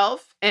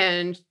himself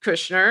and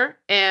Kushner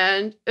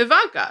and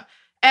Ivanka.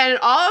 And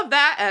all of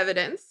that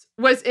evidence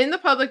was in the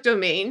public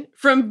domain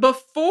from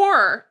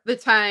before the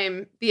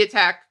time the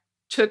attack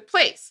took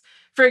place.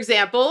 For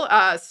example,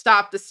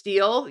 Stop the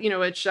Steal,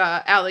 which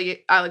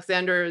Ali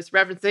Alexander is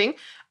referencing,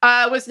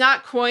 was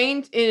not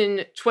coined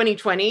in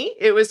 2020.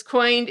 It was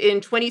coined in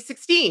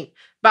 2016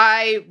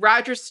 by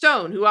Roger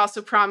Stone, who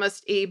also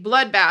promised a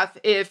bloodbath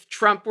if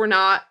Trump were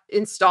not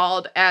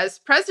installed as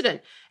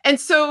president. And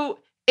so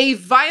a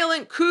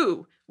violent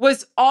coup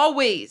was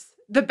always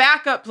the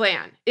backup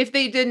plan if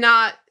they did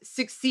not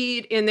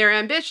succeed in their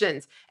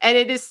ambitions. And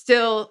it is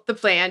still the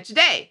plan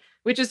today,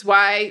 which is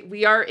why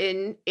we are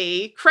in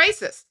a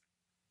crisis.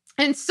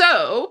 And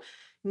so,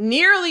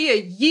 nearly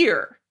a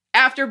year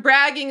after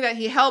bragging that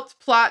he helped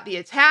plot the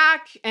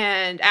attack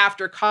and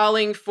after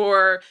calling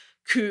for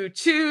Coup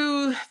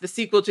 2, the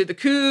sequel to the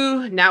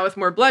coup, now with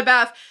more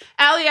bloodbath,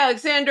 Ali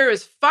Alexander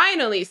was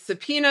finally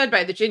subpoenaed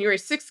by the January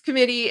 6th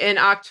committee in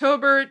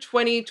October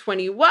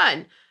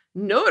 2021.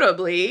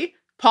 Notably,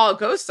 Paul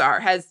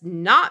Gosar has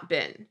not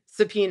been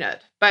subpoenaed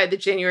by the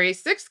January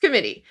 6th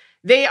committee.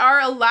 They are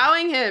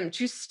allowing him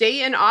to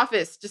stay in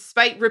office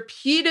despite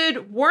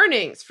repeated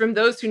warnings from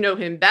those who know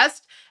him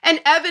best and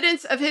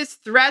evidence of his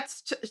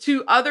threats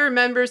to other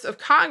members of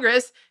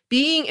Congress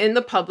being in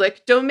the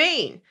public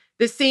domain.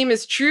 The same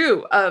is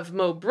true of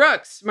Mo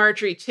Brooks,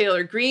 Marjorie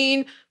Taylor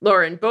Greene,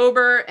 Lauren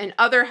Boebert, and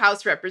other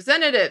House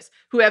representatives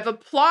who have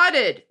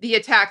applauded the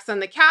attacks on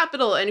the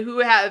Capitol and who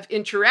have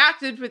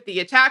interacted with the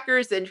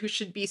attackers and who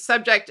should be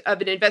subject of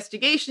an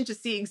investigation to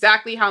see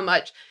exactly how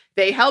much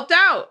they helped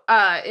out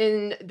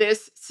in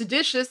this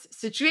seditious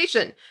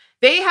situation.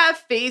 They have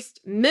faced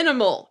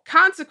minimal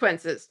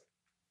consequences.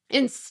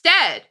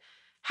 Instead,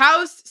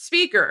 House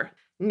Speaker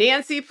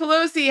Nancy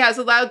Pelosi has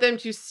allowed them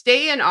to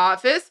stay in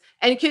office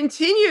and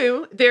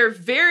continue their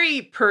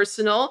very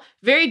personal,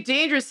 very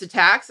dangerous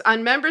attacks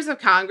on members of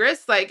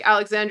Congress like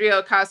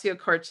Alexandria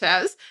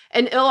Ocasio-Cortez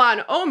and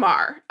Ilhan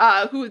Omar,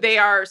 who they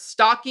are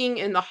stalking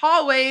in the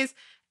hallways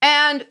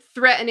and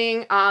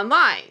threatening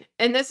online.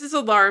 And this is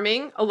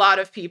alarming a lot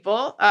of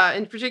people,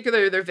 in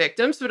particular their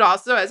victims, but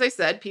also, as I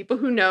said, people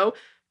who know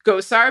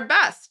Gosar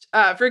best.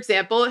 For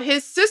example,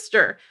 his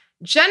sister,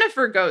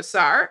 Jennifer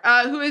Gosar,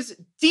 who is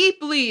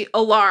deeply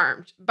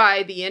alarmed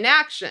by the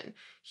inaction.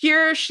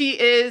 Here she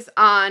is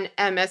on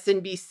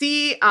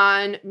MSNBC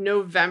on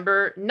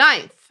November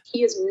 9th.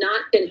 He has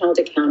not been held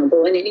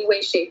accountable in any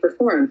way, shape, or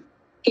form.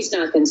 He's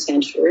not been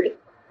censured.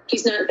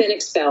 He's not been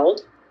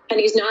expelled. And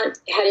he's not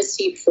had his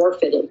seat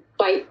forfeited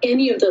by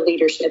any of the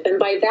leadership. And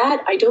by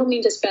that, I don't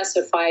mean to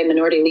specify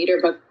Minority Leader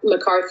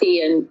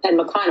McCarthy and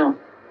McConnell.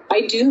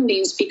 I do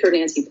mean Speaker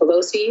Nancy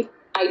Pelosi.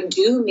 I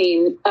do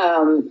mean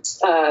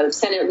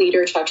Senate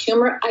Leader Chuck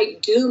Schumer. I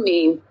do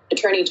mean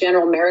Attorney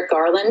General Merrick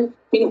Garland.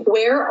 I mean,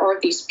 where are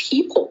these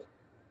people?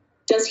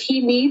 Does he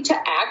need to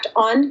act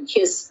on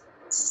his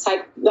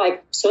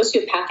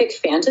sociopathic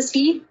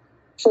fantasy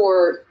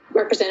for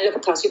Representative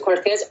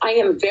Ocasio-Cortez? I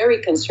am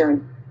very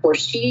concerned for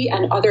she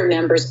and other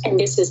members, and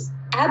this is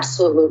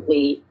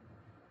absolutely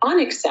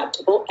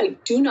unacceptable. I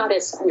do not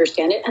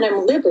understand it, and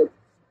I'm livid.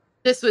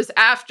 This was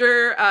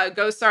after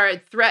Gosar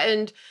had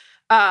threatened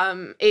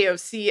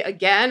AOC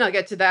again. I'll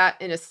get to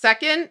that in a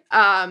second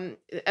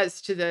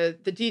as to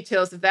the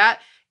details of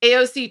that.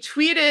 AOC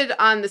tweeted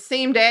on the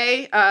same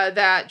day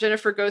that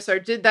Jennifer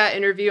Gosar did that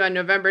interview on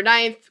November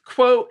 9th,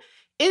 quote,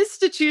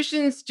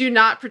 "Institutions do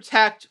not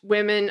protect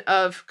women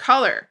of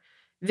color."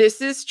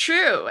 This is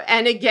true.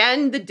 And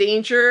again, the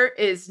danger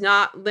is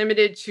not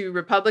limited to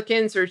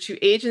Republicans or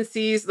to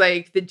agencies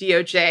like the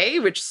DOJ,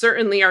 which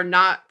certainly are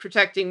not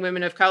protecting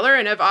women of color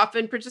and have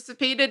often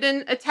participated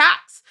in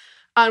attacks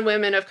on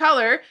women of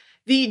color.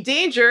 The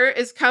danger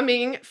is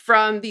coming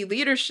from the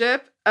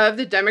leadership of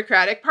the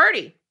Democratic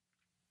Party.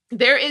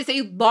 There is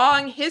a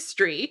long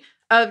history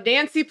of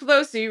Nancy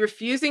Pelosi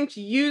refusing to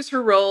use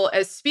her role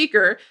as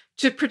Speaker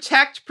to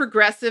protect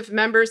progressive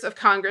members of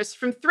Congress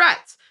from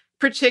threats,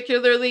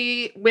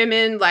 particularly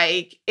women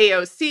like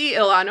AOC,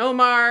 Ilhan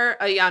Omar,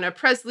 Ayanna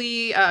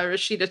Pressley,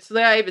 Rashida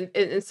Tlaib,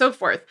 and so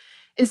forth.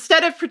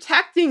 Instead of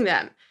protecting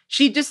them,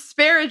 she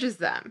disparages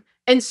them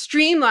and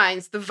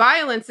streamlines the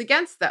violence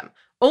against them,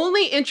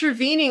 only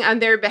intervening on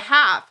their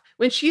behalf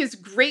when she is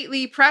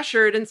greatly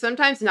pressured and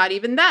sometimes not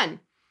even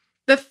then.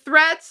 The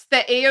threats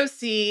that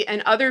AOC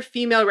and other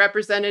female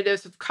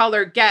representatives of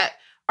color get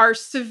are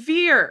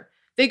severe.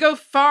 They go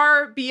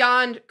far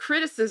beyond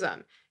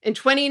criticism. In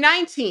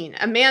 2019,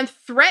 a man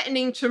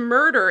threatening to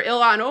murder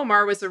Ilhan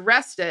Omar was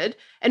arrested,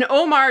 and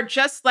Omar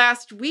just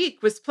last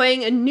week was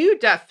playing a new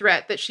death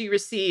threat that she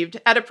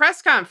received at a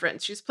press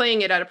conference. She's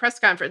playing it at a press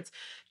conference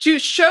to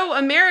show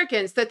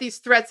Americans that these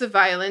threats of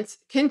violence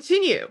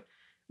continue.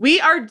 We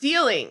are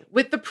dealing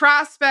with the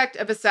prospect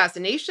of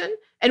assassination,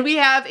 and we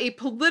have a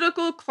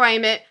political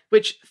climate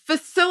which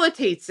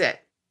facilitates it.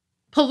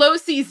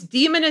 Pelosi's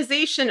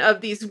demonization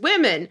of these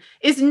women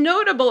is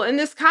notable in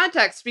this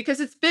context because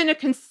it's been a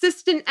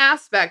consistent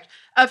aspect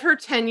of her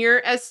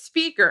tenure as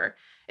Speaker.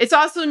 It's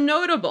also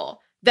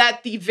notable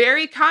that the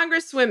very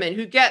congresswomen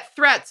who get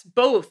threats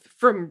both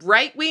from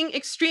right-wing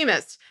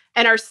extremists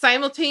and are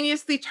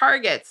simultaneously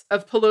targets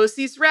of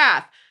Pelosi's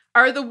wrath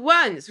are the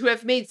ones who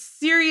have made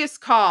serious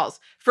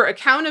calls for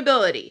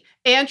accountability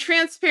and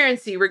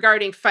transparency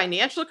regarding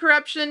financial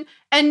corruption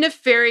and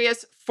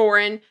nefarious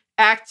foreign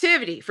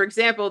activity. For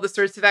example, the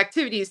sorts of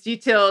activities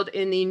detailed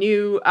in the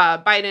new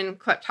Biden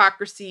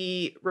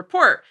kleptocracy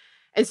report.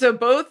 And so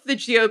both the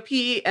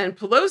GOP and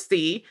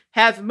Pelosi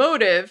have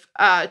motive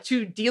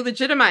to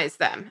delegitimize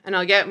them. And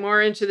I'll get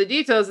more into the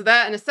details of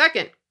that in a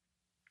second.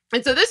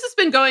 And so this has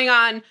been going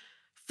on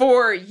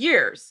for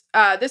years.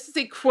 This is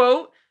a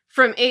quote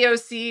from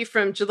AOC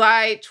from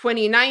July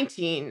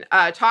 2019,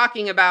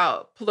 talking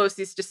about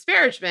Pelosi's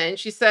disparagement.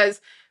 She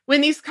says,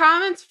 "When these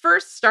comments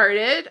first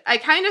started, I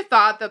kind of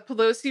thought that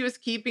Pelosi was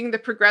keeping the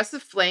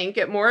progressive flank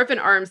at more of an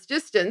arm's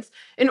distance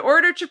in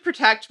order to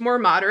protect more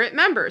moderate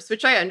members,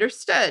 which I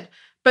understood.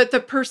 But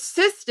the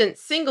persistent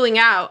singling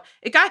out,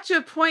 it got to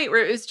a point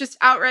where it was just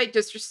outright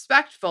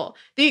disrespectful.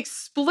 The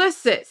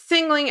explicit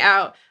singling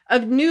out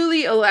of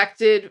newly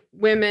elected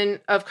women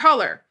of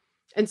color."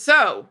 And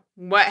so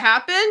what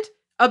happened?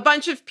 A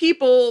bunch of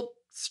people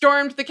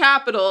stormed the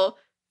Capitol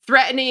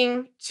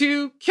threatening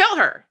to kill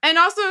her, and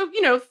also,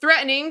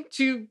 threatening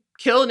to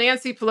kill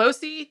Nancy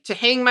Pelosi, to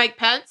hang Mike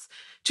Pence,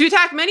 to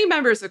attack many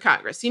members of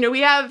Congress. We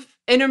have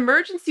an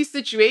emergency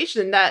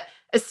situation that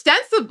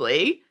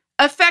ostensibly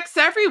affects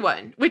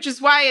everyone, which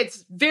is why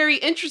it's very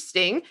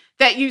interesting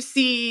that you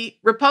see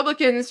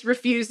Republicans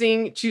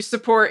refusing to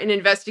support an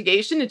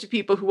investigation into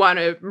people who want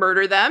to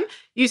murder them.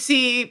 You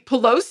see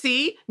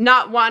Pelosi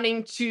not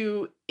wanting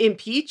to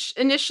impeach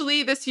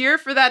initially this year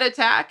for that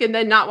attack and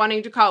then not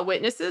wanting to call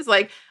witnesses.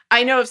 Like,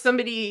 I know if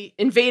somebody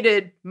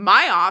invaded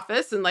my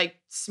office and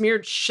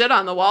smeared shit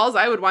on the walls,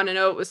 I would want to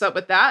know what was up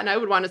with that, and I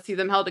would want to see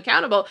them held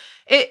accountable.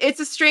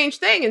 It's a strange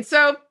thing. And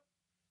so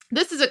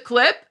this is a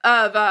clip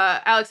of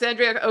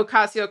Alexandria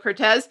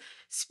Ocasio-Cortez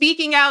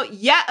speaking out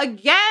yet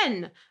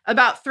again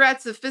about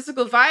threats of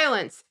physical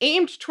violence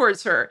aimed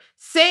towards her,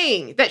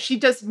 saying that she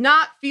does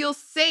not feel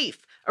safe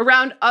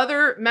around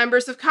other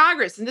members of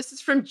Congress. And this is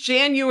from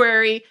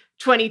January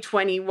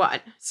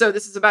 2021. So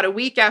this is about a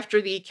week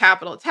after the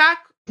Capitol attack.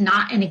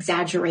 Not an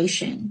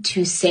exaggeration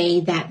to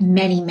say that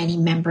many, many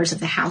members of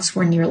the House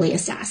were nearly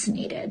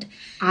assassinated.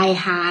 I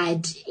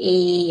had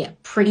a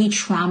pretty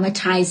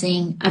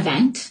traumatizing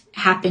event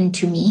happen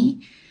to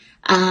me.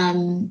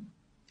 And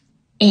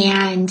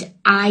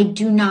I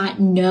do not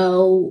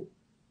know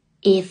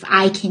if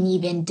I can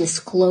even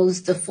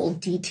disclose the full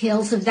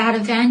details of that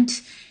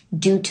event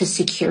due to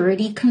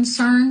security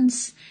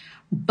concerns.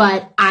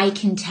 But I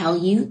can tell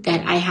you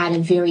that I had a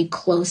very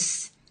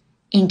close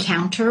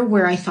encounter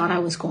where I thought I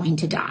was going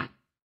to die.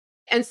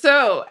 And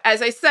so,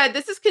 as I said,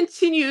 this has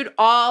continued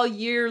all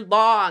year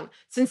long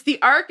since the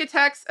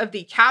architects of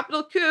the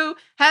Capitol coup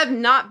have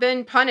not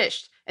been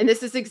punished. And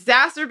this has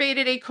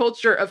exacerbated a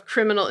culture of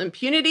criminal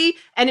impunity,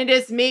 and it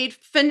has made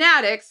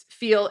fanatics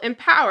feel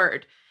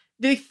empowered.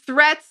 The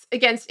threats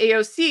against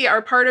AOC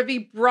are part of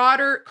a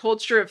broader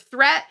culture of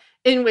threat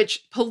in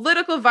which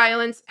political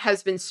violence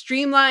has been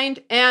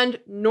streamlined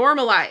and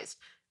normalized.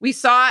 We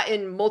saw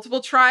in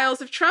multiple trials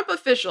of Trump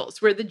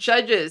officials where the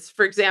judges,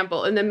 for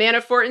example, in the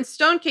Manafort and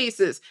Stone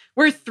cases,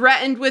 were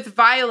threatened with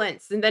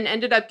violence and then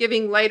ended up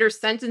giving lighter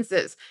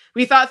sentences.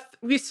 We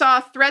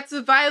saw threats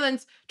of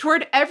violence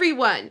toward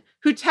everyone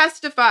who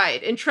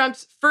testified in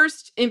Trump's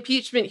first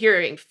impeachment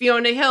hearing,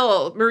 Fiona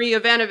Hill, Marie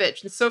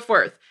Yovanovitch, and so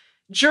forth.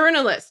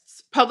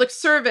 Journalists, public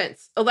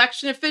servants,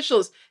 election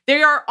officials,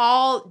 they are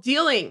all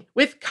dealing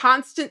with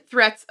constant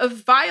threats of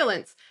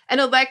violence. And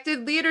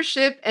elected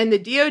leadership and the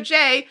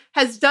DOJ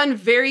has done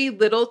very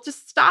little to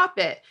stop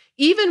it,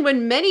 even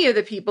when many of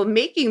the people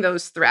making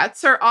those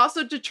threats are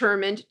also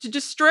determined to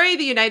destroy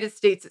the United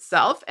States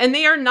itself, and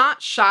they are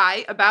not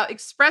shy about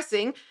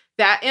expressing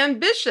that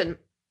ambition.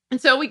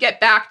 And so we get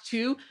back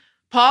to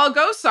Paul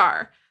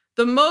Gosar.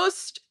 The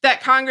most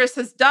that Congress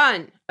has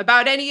done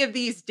about any of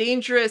these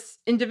dangerous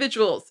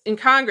individuals in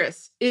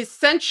Congress is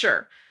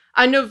censure.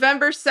 On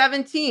November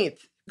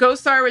 17th,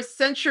 Gosar was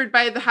censured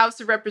by the House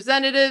of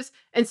Representatives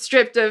and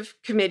stripped of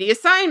committee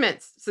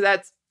assignments. So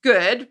that's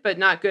good, but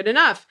not good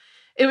enough.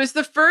 It was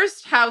the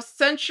first House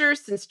censure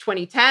since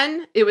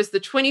 2010. It was the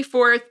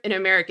 24th in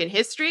American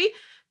history.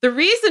 The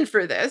reason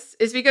for this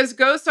is because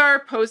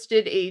Gosar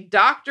posted a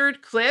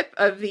doctored clip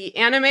of the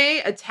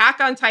anime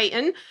Attack on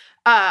Titan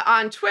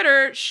on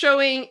Twitter,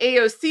 showing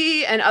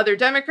AOC and other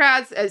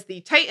Democrats as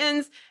the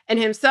Titans and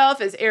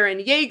himself as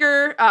Eren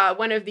Yeager,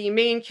 one of the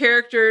main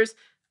characters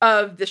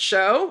of the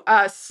show,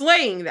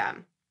 slaying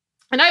them.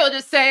 And I will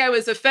just say I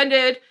was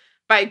offended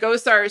by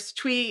Gosar's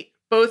tweet,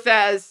 both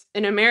as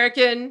an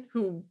American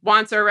who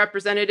wants our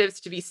representatives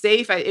to be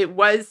safe. It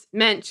was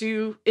meant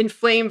to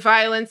inflame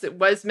violence. It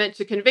was meant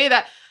to convey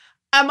that.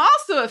 I'm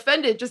also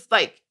offended just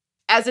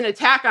as an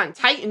Attack on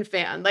Titan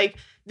fan.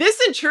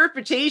 This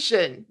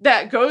interpretation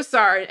that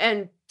Gosar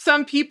and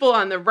some people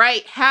on the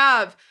right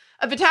have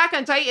of Attack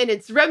on Titan,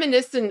 it's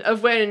reminiscent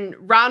of when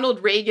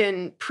Ronald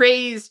Reagan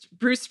praised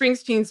Bruce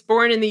Springsteen's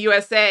Born in the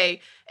USA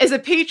as a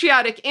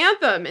patriotic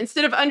anthem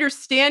instead of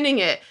understanding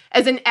it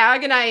as an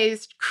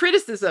agonized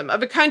criticism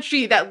of a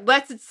country that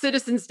lets its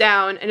citizens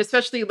down and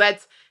especially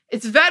lets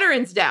its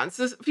veterans down.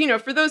 So,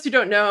 for those who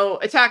don't know,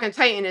 Attack on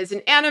Titan is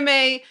an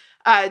anime.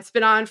 It's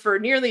been on for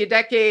nearly a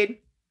decade.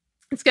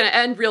 It's going to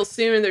end real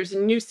soon. There's a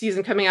new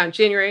season coming out in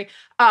January.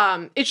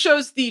 It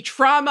shows the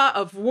trauma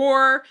of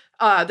war,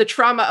 the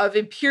trauma of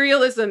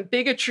imperialism,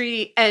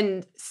 bigotry,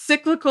 and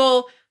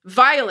cyclical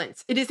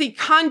violence. It is a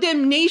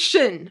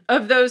condemnation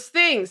of those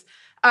things.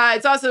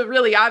 It's also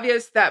really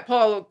obvious that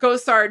Paul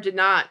Gosar did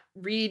not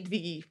read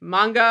the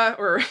manga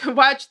or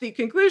watch the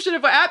conclusion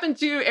of what happened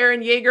to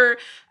Eren Yeager,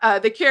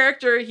 the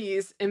character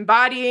he's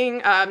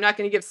embodying. I'm not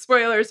going to give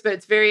spoilers, but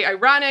it's very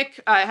ironic.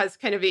 It has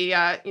kind of a,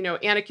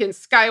 Anakin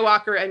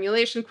Skywalker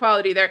emulation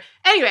quality there.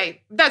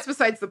 Anyway, that's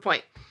besides the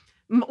point.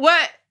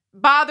 What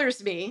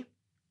bothers me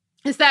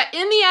is that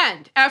in the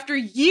end, after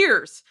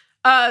years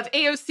of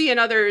AOC and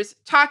others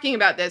talking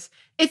about this,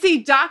 it's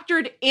a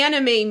doctored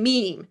anime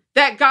meme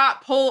that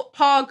got Paul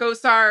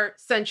Gosar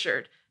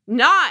censured,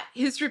 not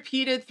his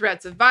repeated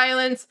threats of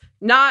violence,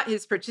 not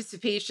his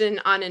participation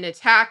on an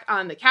attack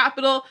on the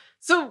Capitol.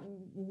 So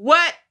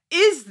what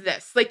is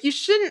this? Like, you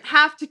shouldn't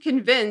have to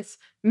convince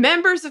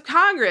members of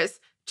Congress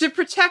to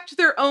protect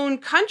their own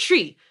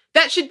country.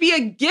 That should be a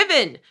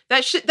given.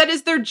 That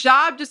is their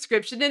job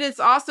description, and it's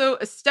also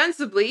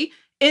ostensibly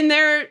in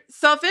their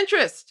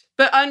self-interest.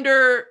 But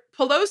under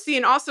Pelosi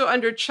and also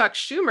under Chuck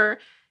Schumer,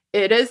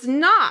 it is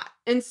not.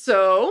 And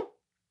so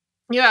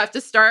you have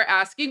to start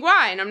asking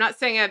why. And I'm not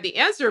saying I have the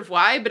answer of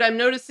why, but I'm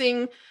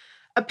noticing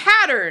a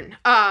pattern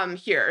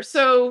here.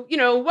 So,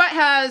 what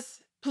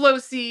has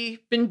Pelosi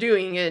been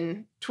doing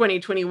in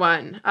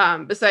 2021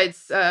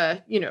 besides,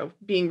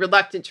 being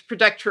reluctant to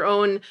protect her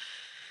own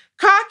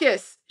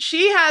caucus?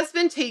 She has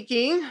been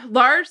taking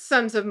large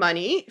sums of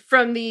money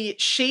from the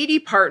shady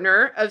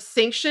partner of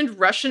sanctioned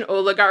Russian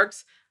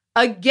oligarchs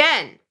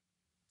again.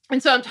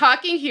 And so I'm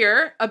talking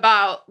here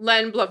about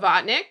Len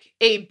Blavatnik,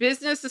 a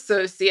business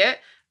associate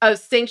of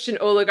sanctioned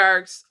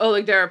oligarchs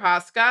Oleg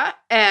Deripaska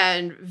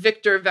and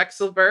Viktor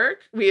Vekselberg.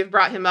 We have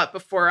brought him up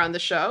before on the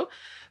show.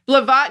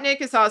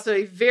 Blavatnik is also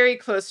a very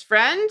close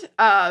friend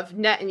of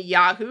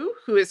Netanyahu,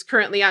 who is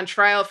currently on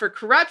trial for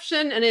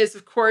corruption and is,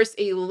 of course,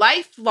 a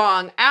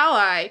lifelong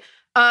ally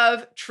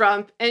of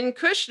Trump and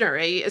Kushner,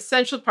 an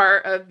essential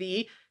part of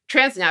the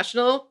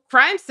transnational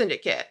crime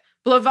syndicate.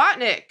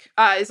 Blavatnik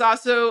is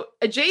also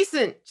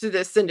adjacent to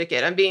this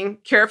syndicate. I'm being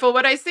careful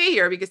what I say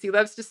here because he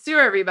loves to sue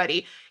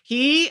everybody.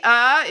 He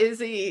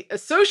is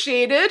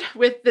associated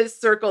with this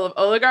circle of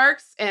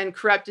oligarchs and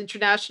corrupt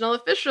international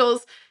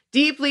officials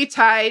deeply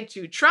tied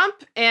to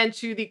Trump and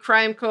to the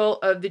crime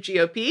cult of the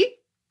GOP.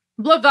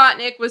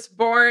 Blavatnik was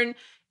born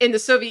in the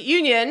Soviet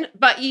Union,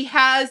 but he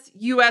has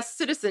U.S.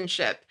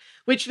 citizenship,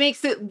 which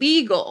makes it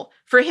legal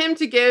for him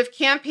to give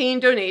campaign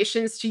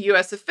donations to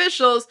U.S.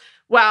 officials,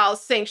 while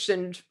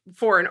sanctioned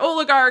foreign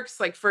oligarchs,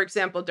 like, for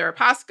example,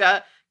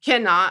 Deripaska,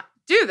 cannot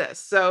do this.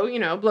 So,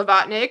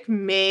 Blavatnik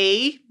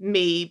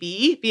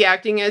maybe be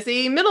acting as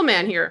a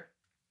middleman here.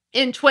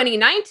 In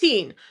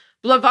 2019,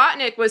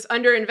 Blavatnik was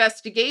under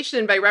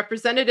investigation by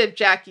Representative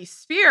Jackie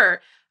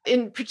Speer,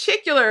 in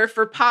particular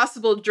for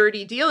possible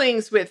dirty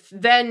dealings with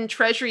then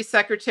Treasury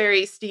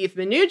Secretary Steve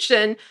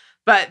Mnuchin,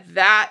 but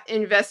that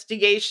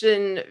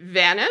investigation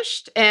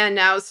vanished, and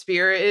now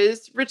Speer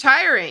is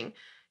retiring.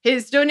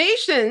 His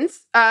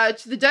donations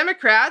to the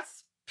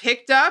Democrats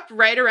picked up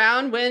right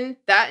around when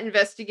that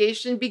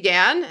investigation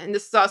began. And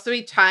this is also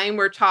a time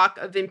where talk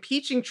of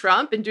impeaching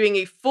Trump and doing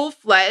a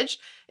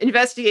full-fledged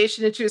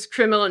investigation into his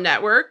criminal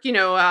network,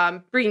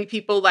 bringing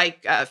people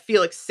like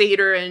Felix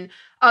Sater and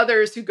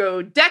others who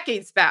go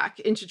decades back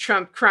into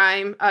Trump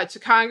crime to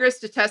Congress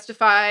to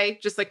testify,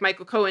 just like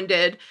Michael Cohen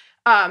did,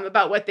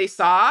 about what they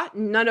saw.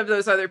 None of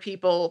those other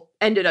people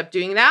ended up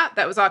doing that.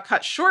 That was all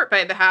cut short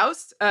by the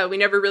House. We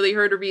never really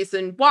heard a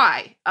reason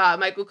why.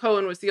 Michael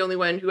Cohen was the only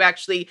one who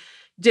actually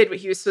did what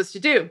he was supposed to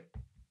do.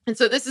 And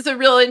so this is a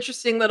real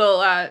interesting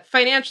little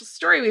financial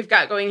story we've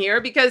got going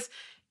here, because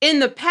in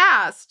the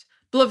past,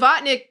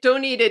 Blavatnik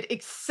donated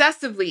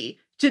excessively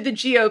to the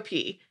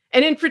GOP.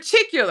 And in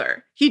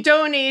particular, he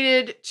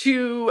donated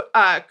to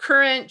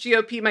current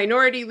GOP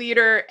minority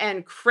leader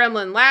and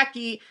Kremlin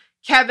lackey,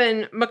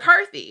 Kevin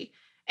McCarthy.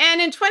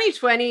 And in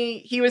 2020,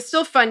 he was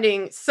still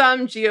funding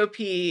some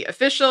GOP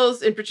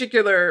officials, in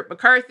particular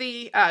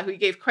McCarthy, who he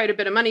gave quite a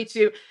bit of money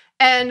to,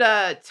 and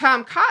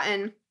Tom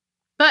Cotton.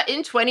 But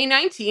in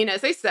 2019,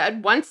 as I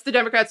said, once the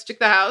Democrats took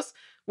the House,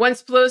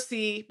 once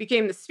Pelosi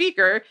became the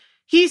Speaker,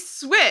 he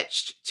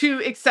switched to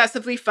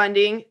excessively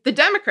funding the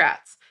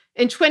Democrats.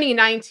 In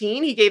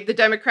 2019, he gave the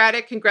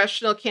Democratic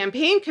Congressional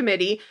Campaign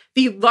Committee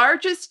the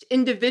largest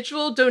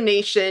individual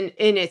donation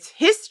in its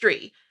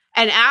history.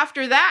 And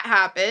after that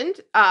happened,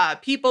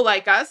 people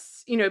like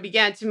us,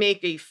 began to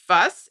make a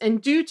fuss.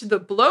 And due to the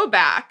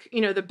blowback,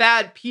 the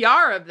bad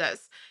PR of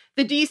this,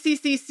 the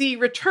DCCC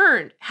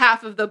returned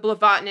half of the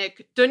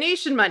Blavatnik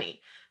donation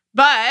money.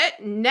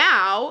 But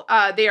now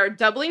they are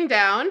doubling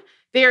down.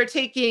 They are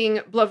taking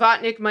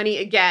Blavatnik money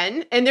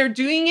again, and they're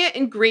doing it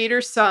in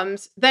greater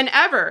sums than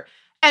ever.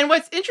 And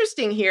what's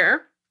interesting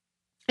here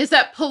is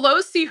that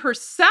Pelosi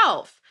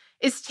herself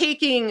is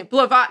taking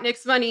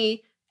Blavatnik's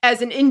money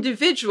as an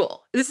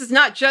individual. This is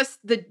not just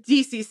the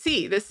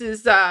DCC. This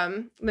is,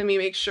 let me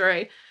make sure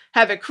I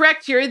have it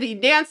correct here. The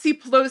Nancy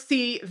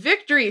Pelosi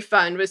Victory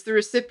Fund was the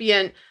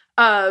recipient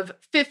of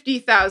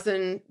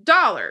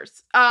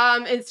 $50,000.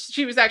 And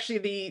she was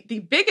actually the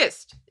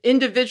biggest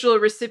individual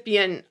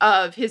recipient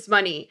of his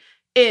money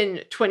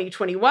in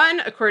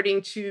 2021,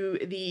 according to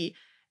the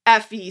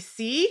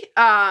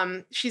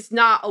FEC. She's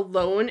not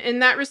alone in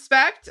that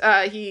respect.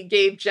 He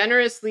gave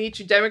generously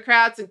to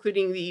Democrats,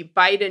 including the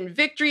Biden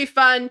Victory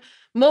Fund,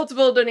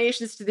 multiple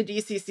donations to the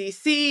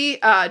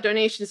DCCC,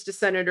 donations to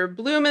Senator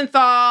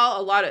Blumenthal,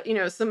 a lot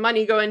of, some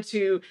money going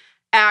to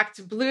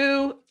Act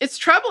Blue. It's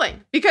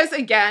troubling because,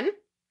 again,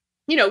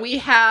 we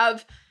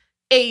have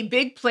a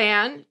big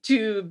plan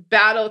to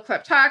battle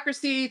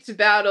kleptocracy, to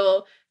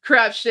battle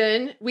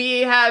corruption.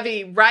 We have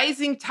a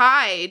rising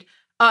tide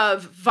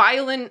of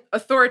violent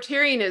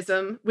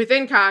authoritarianism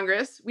within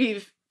Congress.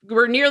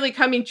 We're nearly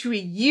coming to a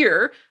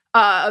year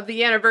of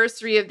the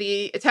anniversary of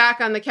the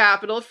attack on the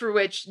Capitol, for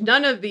which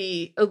none of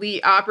the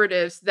elite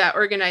operatives that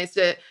organized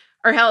it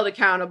are held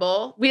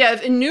accountable. We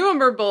have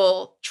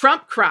innumerable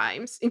Trump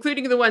crimes,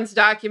 including the ones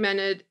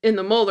documented in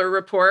the Mueller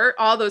report,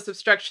 all those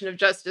obstruction of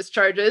justice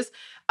charges,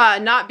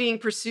 not being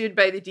pursued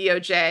by the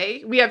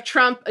DOJ. We have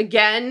Trump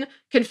again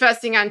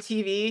confessing on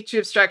TV to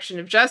obstruction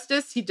of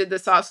justice. He did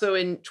this also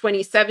in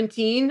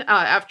 2017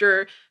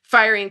 after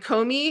firing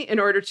Comey in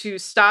order to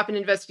stop an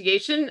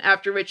investigation,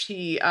 after which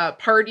he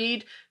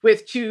partied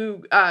with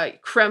two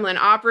Kremlin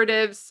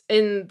operatives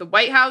in the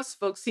White House.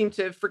 Folks seem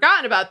to have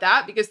forgotten about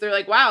that because they're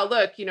like, wow,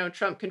 look,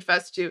 Trump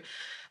confessed to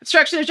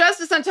obstruction of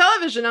justice on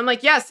television. I'm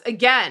like, yes,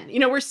 again,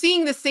 we're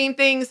seeing the same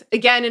things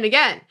again and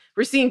again.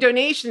 We're seeing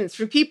donations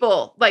from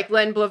people like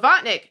Len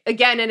Blavatnik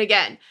again and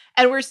again.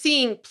 And we're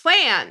seeing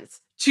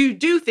plans to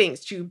do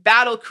things, to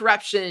battle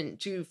corruption,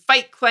 to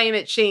fight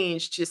climate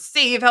change, to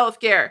save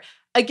healthcare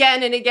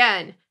again and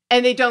again.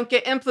 And they don't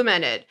get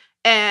implemented.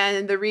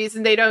 And the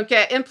reason they don't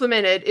get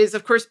implemented is,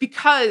 of course,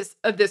 because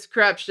of this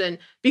corruption,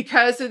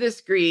 because of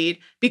this greed,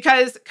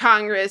 because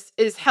Congress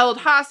is held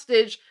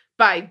hostage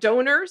by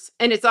donors,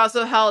 and it's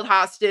also held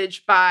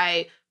hostage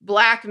by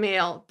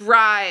blackmail,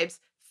 bribes,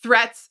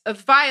 threats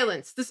of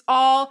violence. This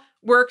all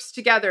works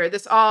together.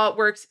 This all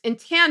works in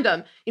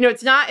tandem.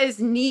 It's not as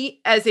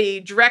neat as a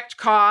direct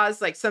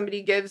cause, like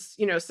somebody gives,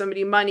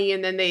 somebody money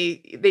and then they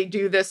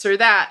do this or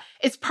that.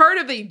 It's part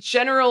of a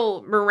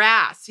general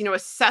morass, a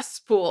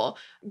cesspool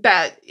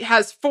that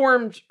has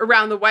formed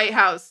around the White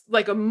House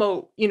like a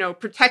moat,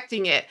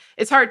 protecting it.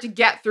 It's hard to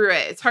get through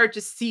it. It's hard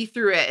to see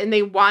through it. And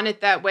they want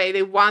it that way.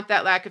 They want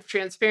that lack of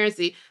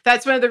transparency.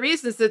 That's one of the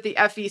reasons that the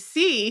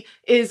FEC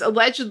is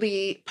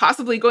allegedly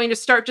possibly going to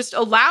start just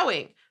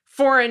allowing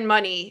foreign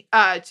money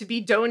to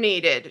be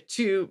donated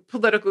to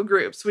political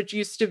groups, which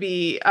used to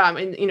be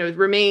and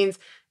remains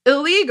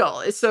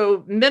illegal.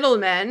 So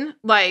middlemen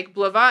like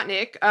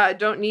Blavatnik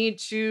don't need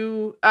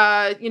to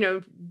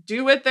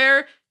do what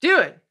they're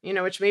doing,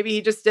 which maybe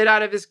he just did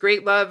out of his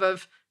great love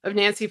of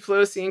Nancy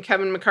Pelosi and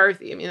Kevin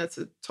McCarthy. I mean, that's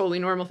a totally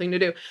normal thing to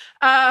do.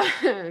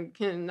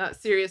 Not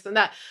serious on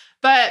that.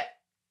 But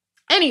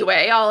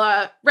anyway,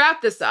 I'll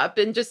wrap this up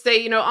and just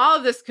say, all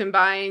of this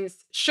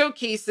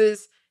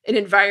showcases an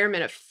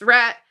environment of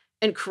threat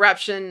and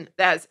corruption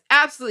that has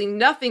absolutely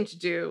nothing to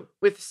do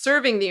with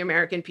serving the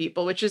American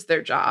people, which is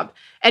their job,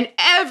 and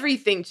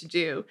everything to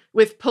do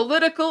with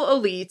political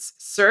elites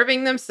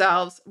serving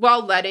themselves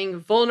while letting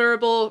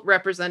vulnerable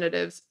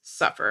representatives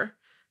suffer.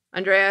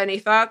 Andrea, any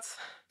thoughts?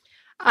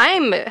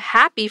 I'm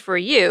happy for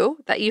you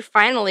that you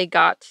finally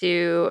got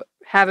to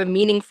have a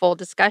meaningful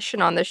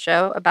discussion on the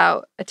show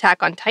about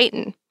Attack on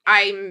Titan.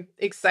 I'm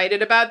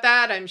excited about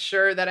that. I'm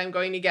sure that I'm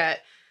going to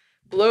get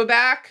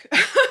blowback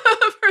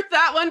for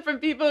that one from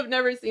people who've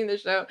never seen the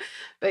show.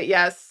 But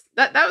yes,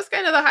 that was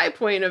kind of the high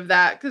point of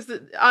that. Because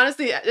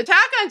honestly,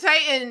 Attack on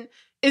Titan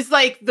is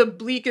like the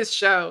bleakest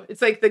show.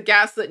 It's like the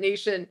Gaslit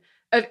Nation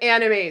of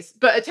animes.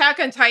 But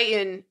Attack on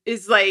Titan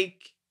is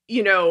like,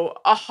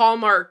 a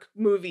Hallmark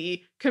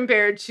movie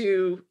compared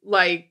to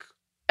like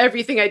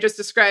everything I just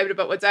described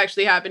about what's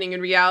actually happening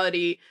in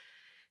reality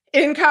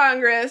in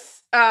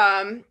Congress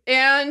and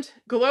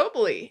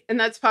globally. And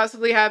that's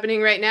possibly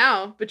happening right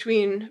now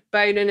between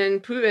Biden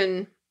and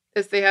Putin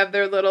as they have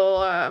their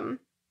little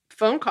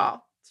phone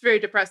call. It's very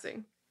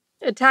depressing.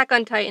 Attack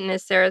on Titan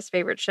is Sarah's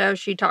favorite show.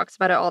 She talks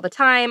about it all the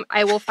time.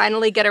 I will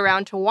finally get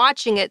around to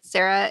watching it,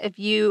 Sarah, if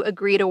you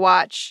agree to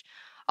watch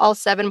all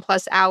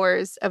 7+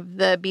 hours of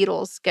the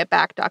Beatles Get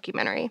Back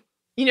documentary.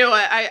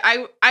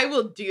 I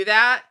will do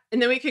that.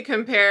 And then we could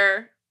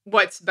compare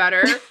what's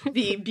better,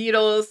 the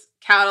Beatles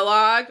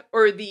catalog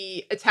or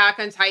the Attack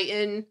on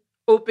Titan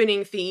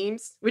opening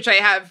themes, which I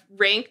have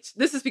ranked.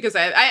 This is because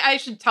I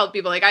should tell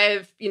people, like, I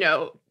have,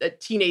 a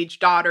teenage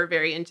daughter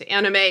very into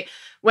anime.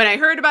 When I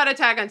heard about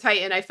Attack on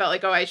Titan, I felt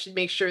like, I should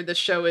make sure the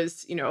show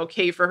is,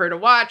 okay for her to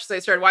watch. So I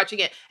started watching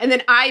it. And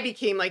then I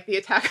became like the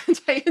Attack on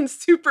Titan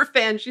super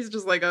fan. She's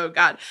just like, oh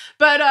God.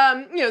 But,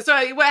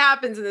 so what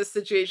happens in this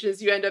situation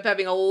is you end up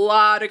having a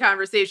lot of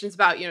conversations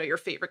about, your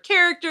favorite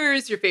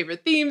characters, your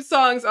favorite theme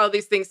songs, all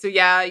these things. So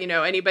yeah,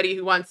 anybody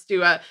who wants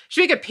to,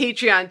 should make a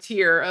Patreon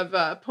tier of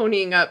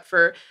ponying up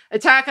for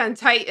Attack on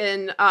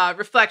Titan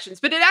reflections.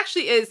 But it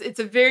actually is, it's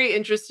a very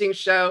interesting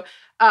show.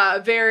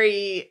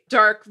 Very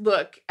dark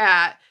look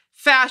at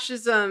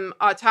fascism,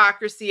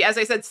 autocracy, as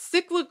I said,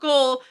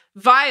 cyclical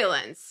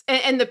violence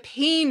and the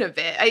pain of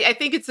it. I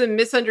think it's a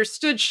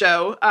misunderstood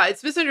show.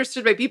 It's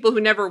misunderstood by people who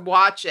never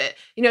watch it.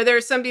 You know, there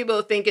are some people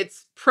who think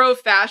it's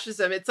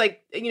pro-fascism. It's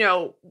like, you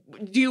know,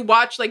 do you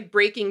watch like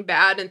Breaking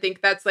Bad and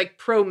think that's like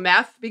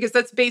pro-meth? Because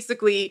that's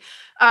basically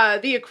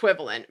the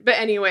equivalent. But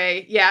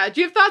anyway, yeah.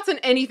 Do you have thoughts on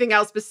anything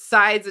else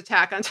besides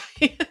Attack on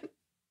Titan?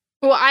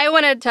 Well, I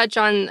want to touch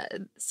on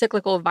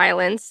cyclical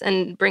violence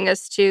and bring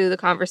us to the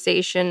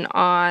conversation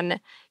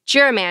on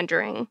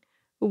gerrymandering,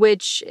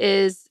 which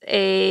is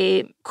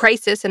a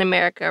crisis in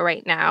America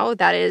right now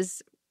that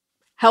is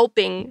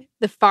helping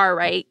the far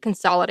right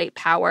consolidate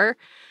power.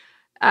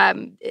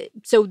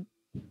 So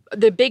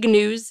the big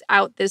news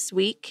out this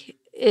week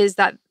is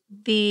that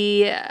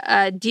the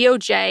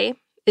DOJ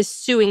is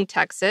suing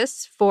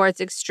Texas for its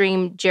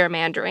extreme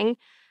gerrymandering.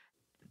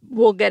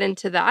 We'll get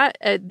into that.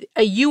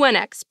 A UN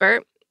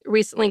expert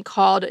recently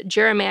called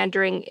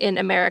gerrymandering in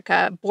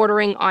America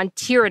bordering on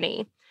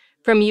tyranny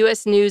from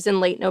U.S. News in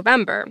late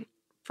November.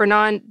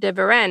 Fernand de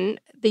Varenne,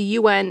 the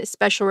UN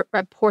Special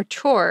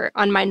Rapporteur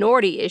on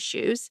Minority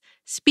Issues,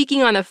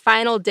 speaking on the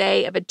final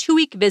day of a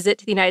 2-week visit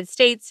to the United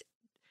States,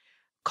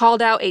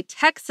 called out a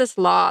Texas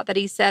law that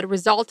he said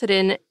resulted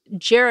in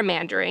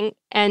gerrymandering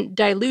and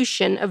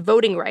dilution of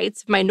voting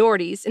rights of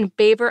minorities in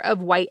favor of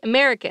white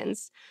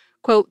Americans.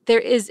 Quote, there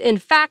is, in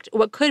fact,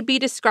 what could be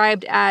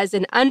described as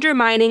an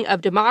undermining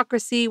of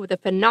democracy with a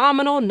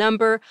phenomenal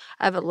number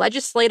of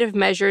legislative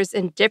measures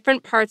in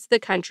different parts of the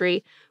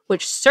country,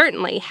 which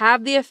certainly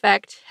have the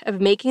effect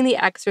of making the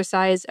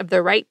exercise of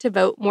the right to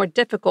vote more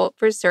difficult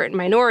for certain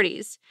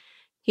minorities,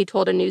 he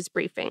told a news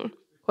briefing.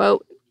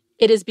 Quote,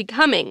 it is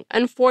becoming,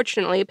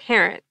 unfortunately,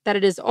 apparent that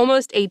it is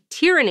almost a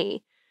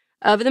tyranny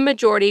of the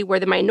majority where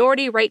the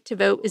minority right to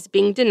vote is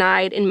being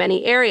denied in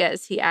many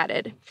areas, he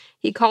added.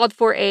 He called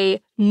for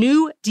a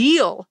new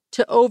deal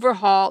to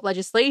overhaul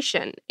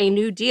legislation, a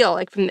new deal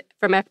like from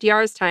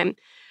FDR's time.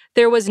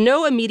 There was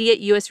no immediate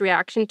U.S.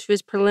 reaction to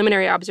his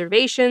preliminary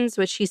observations,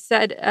 which he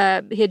said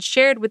he had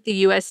shared with the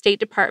U.S. State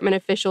Department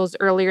officials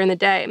earlier in the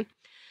day.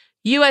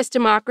 U.S.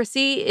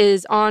 democracy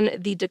is on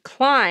the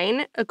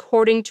decline,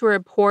 according to a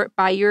report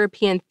by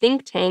European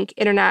think tank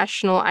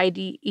International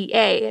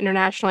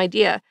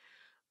IDEA.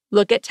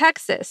 Look at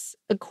Texas.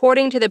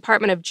 According to the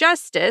Department of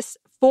Justice,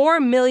 4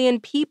 million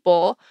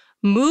people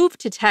moved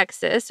to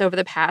Texas over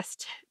the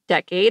past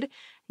decade.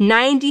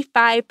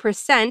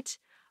 95%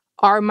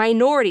 are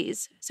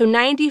minorities. So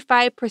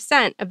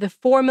 95% of the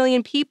 4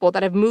 million people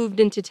that have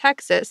moved into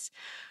Texas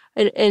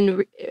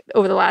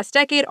over the last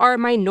decade are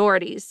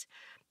minorities,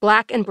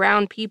 Black and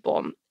brown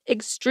people.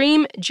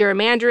 Extreme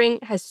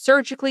gerrymandering has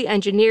surgically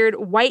engineered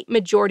white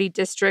majority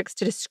districts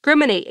to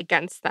discriminate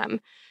against them.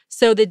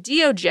 So the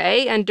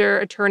DOJ, under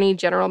Attorney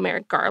General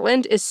Merrick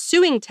Garland, is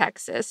suing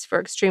Texas for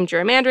extreme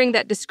gerrymandering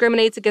that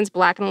discriminates against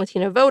Black and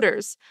Latino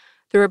voters.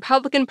 The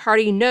Republican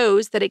Party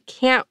knows that it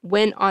can't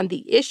win on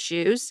the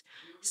issues,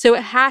 so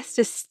it has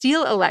to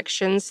steal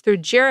elections through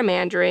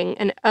gerrymandering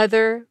and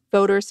other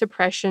voter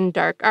suppression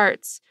dark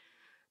arts.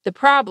 The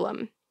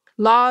problem: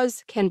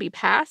 laws can be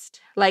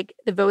passed, like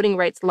the voting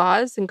rights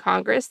laws in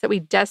Congress that we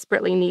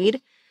desperately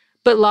need,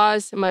 but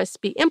laws must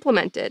be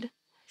implemented.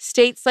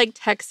 States like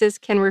Texas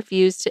can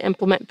refuse to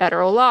implement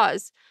federal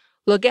laws.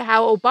 Look at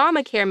how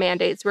Obamacare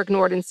mandates were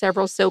ignored in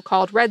several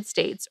so-called red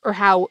states, or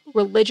how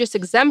religious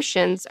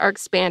exemptions are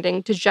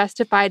expanding to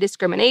justify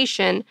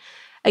discrimination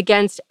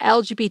against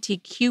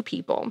LGBTQ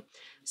people.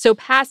 So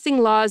passing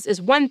laws is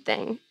one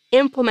thing,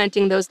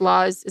 implementing those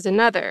laws is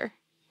another.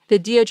 The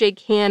DOJ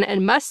can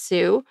and must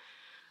sue,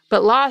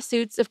 but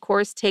lawsuits, of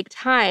course, take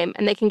time,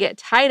 and they can get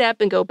tied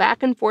up and go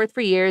back and forth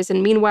for years,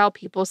 and meanwhile,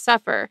 people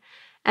suffer.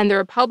 And the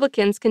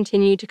Republicans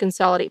continue to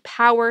consolidate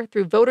power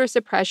through voter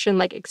suppression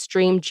like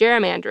extreme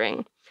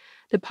gerrymandering.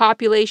 The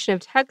population of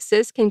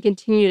Texas can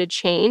continue to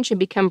change and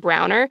become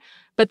browner,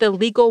 but the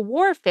legal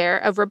warfare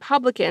of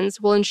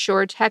Republicans will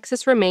ensure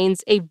Texas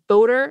remains a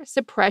voter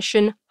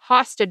suppression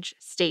hostage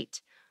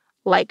state,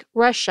 like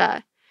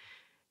Russia.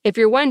 If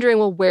you're wondering,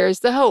 well,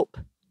 where's the hope?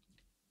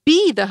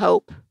 Be the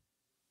hope.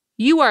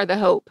 You are the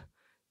hope.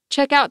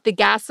 Check out the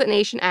Gaslit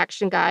Nation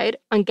Action Guide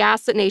on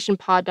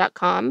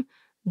gaslitnationpod.com.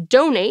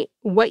 Donate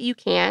what you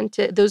can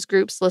to those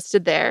groups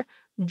listed there.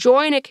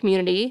 Join a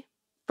community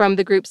from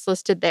the groups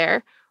listed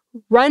there.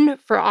 Run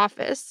for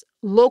office.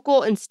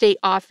 Local and state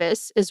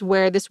office is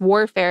where this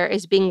warfare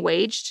is being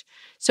waged.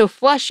 So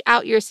flush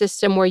out your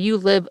system where you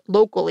live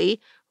locally.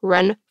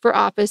 Run for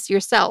office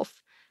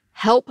yourself.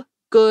 Help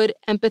good,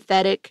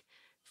 empathetic,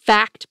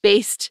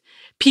 fact-based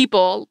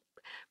people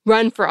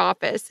run for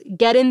office.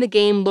 Get in the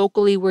game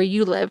locally where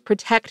you live.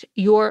 Protect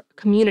your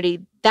community.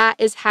 That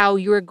is how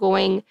you're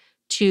going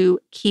to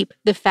keep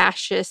the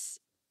fascists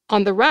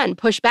on the run,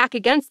 push back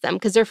against them,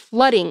 because they're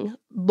flooding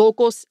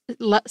local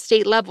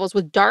state levels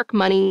with dark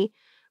money,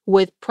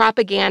 with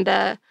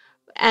propaganda.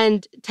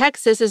 And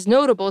Texas is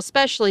notable,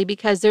 especially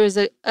because there was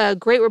a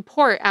great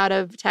report out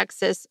of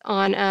Texas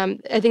on, I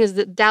think it was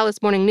the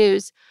Dallas Morning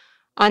News,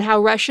 on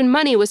how Russian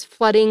money was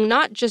flooding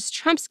not just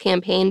Trump's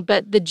campaign,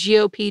 but the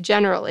GOP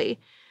generally.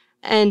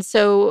 And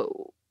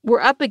so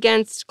we're up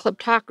against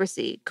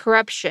kleptocracy,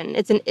 corruption.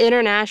 It's an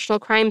international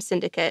crime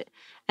syndicate.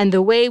 And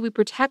the way we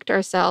protect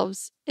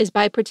ourselves is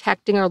by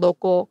protecting our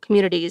local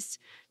communities.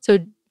 So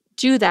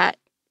do that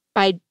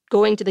by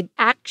going to the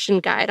action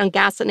guide on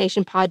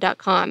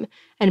gaslitnationpod.com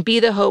and be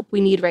the hope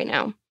we need right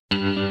now.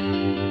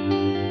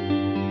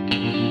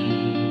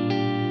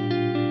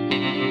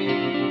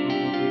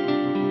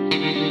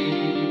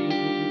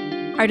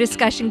 Our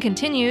discussion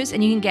continues,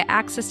 and you can get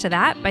access to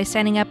that by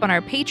signing up on our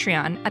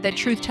Patreon at the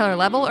Truth Teller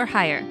level or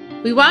higher.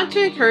 We want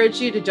to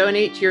encourage you to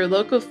donate to your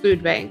local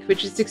food bank,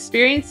 which is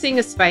experiencing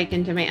a spike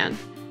in demand.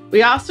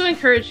 We also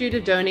encourage you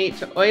to donate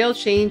to Oil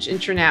Change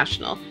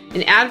International,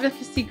 an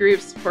advocacy group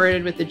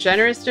supported with a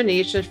generous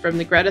donation from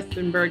the Greta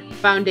Thunberg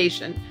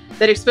Foundation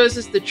that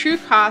exposes the true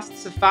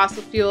costs of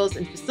fossil fuels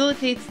and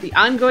facilitates the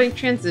ongoing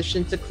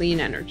transition to clean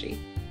energy.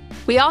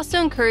 We also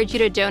encourage you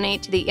to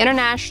donate to the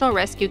International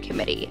Rescue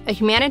Committee, a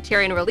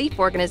humanitarian relief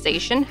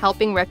organization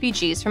helping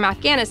refugees from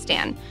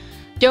Afghanistan.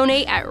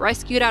 Donate at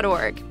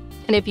rescue.org.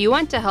 And if you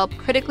want to help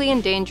critically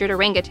endangered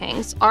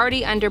orangutans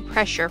already under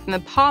pressure from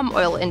the palm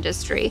oil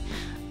industry,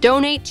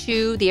 donate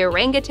to the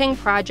Orangutan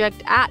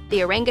Project at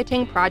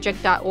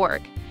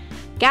theorangutanproject.org.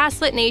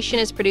 Gaslit Nation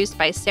is produced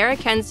by Sarah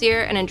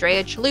Kensier and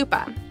Andrea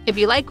Chalupa. If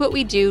you like what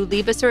we do,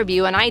 leave us a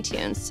review on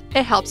iTunes.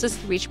 It helps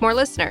us reach more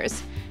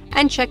listeners.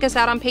 And check us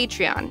out on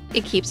Patreon.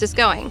 It keeps us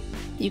going.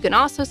 You can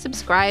also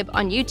subscribe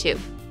on YouTube.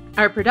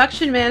 Our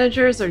production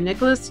managers are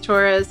Nicholas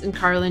Torres and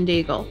Carlin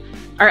Daigle.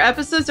 Our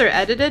episodes are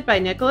edited by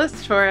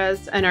Nicholas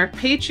Torres, and our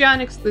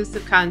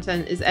Patreon-exclusive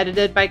content is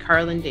edited by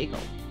Carlin Daigle.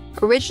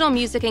 Original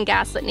music in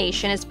Gaslit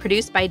Nation is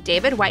produced by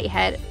David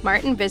Whitehead,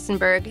 Martin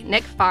Vissenberg,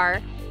 Nick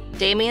Farr,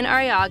 Damian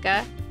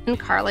Arriaga, and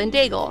Carlin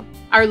Daigle.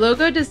 Our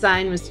logo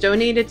design was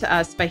donated to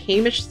us by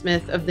Hamish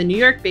Smith of the New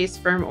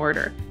York-based firm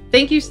Order.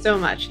 Thank you so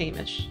much,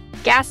 Hamish.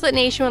 Gaslit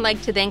Nation would like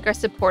to thank our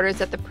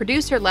supporters at the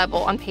producer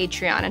level on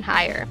Patreon and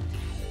higher.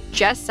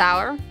 Jess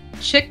Sauer,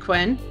 Chick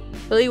Quinn,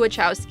 Billy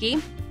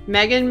Wachowski,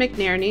 Megan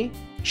McNerney,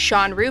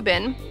 Sean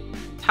Rubin,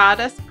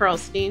 Todd S.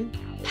 Perlstein,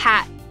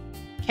 Pat,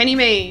 Kenny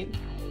Main,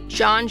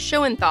 John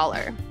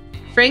Schoenthaler,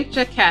 Frank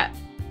Jaquette,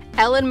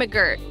 Ellen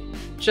McGirt,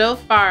 Jill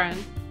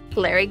Farren,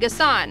 Larry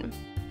Gasson,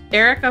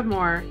 Erica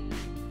Moore,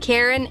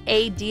 Karen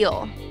A.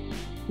 Deal,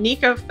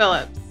 Nico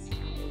Phillips,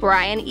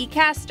 Brian E.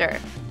 Castor,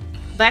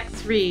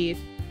 Lex Reed,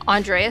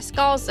 Andrea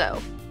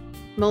Scalzo,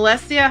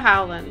 Melessia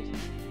Howland,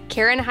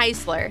 Karen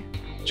Heisler,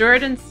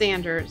 Jordan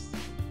Sanders,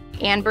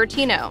 Ann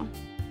Bertino,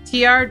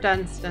 T.R.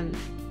 Dunstan,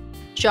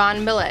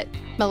 John Millett,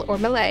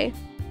 Millet,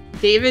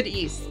 David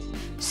East,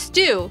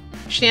 Stu,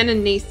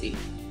 Shannon Nacy,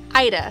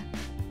 Ida,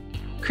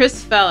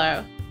 Chris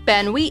Fellow,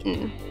 Ben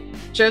Wheaton,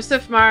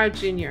 Joseph Mara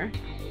Jr.,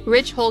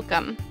 Rich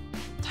Holcomb,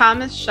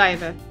 Thomas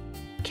Shiva,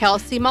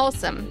 Kelsey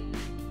Mulsum,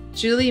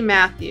 Julie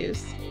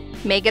Matthews,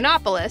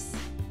 Meganopolis,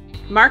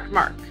 Mark,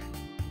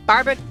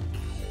 Barbara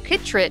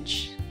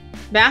Kittredge,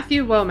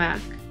 Matthew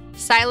Womack,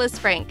 Silas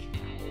Frank,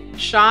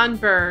 Sean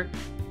Berg,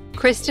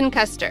 Kristen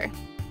Custer,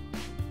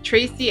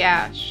 Tracy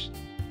Ash,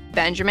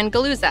 Benjamin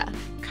Galuza,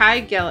 Kai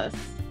Gillis,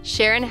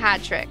 Sharon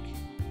Hattrick,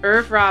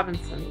 Irv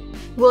Robinson,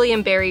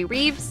 William Barry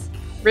Reeves,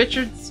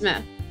 Richard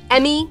Smith,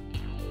 Emmy,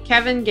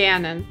 Kevin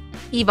Gannon,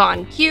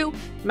 Yvonne Q,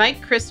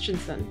 Mike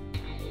Christensen,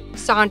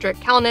 Sandra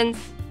Kellnans,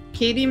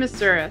 Katie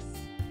Masuris,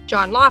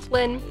 John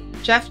Laughlin,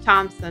 Jeff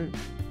Thompson,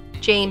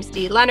 James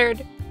D.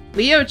 Leonard,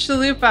 Leo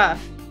Chalupa,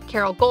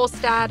 Carol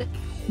Golstad,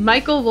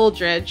 Michael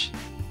Woldridge,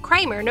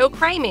 Crimer No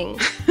Criming,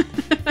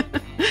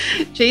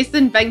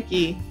 Jason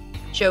Benke,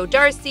 Joe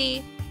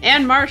Darcy,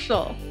 Ann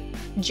Marshall,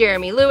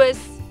 Jeremy Lewis,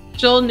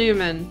 Joel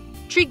Newman,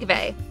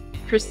 Trigve,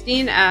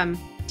 Christine M.,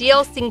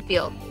 D.L.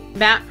 Singfield,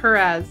 Matt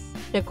Perez,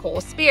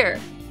 Nicole Spear,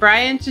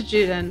 Brian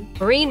Tajudin,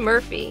 Maureen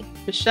Murphy,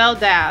 Michelle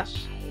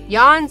Dash,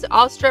 Jans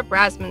Alstrup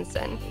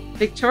Rasmussen,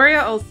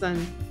 Victoria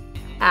Olson,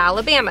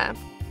 Alabama,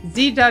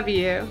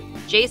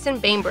 ZW, Jason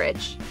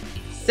Bainbridge,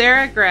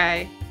 Sarah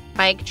Gray,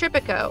 Mike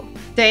Tripico,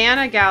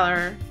 Diana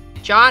Gallagher,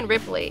 John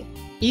Ripley,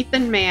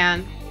 Ethan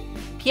Mann,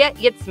 Piet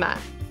Yitzma,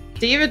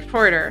 David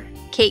Porter,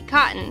 Kate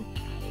Cotton,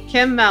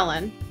 Kim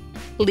Mellon,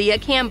 Leah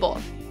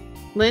Campbell,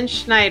 Lynn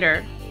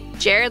Schneider,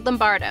 Jared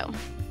Lombardo,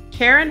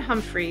 Karen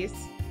Humphreys,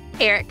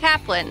 Eric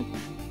Kaplan,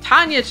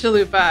 Tanya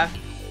Chalupa.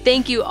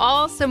 Thank you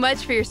all so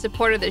much for your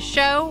support of the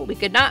show. We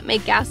could not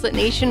make Gaslit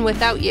Nation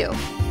without you.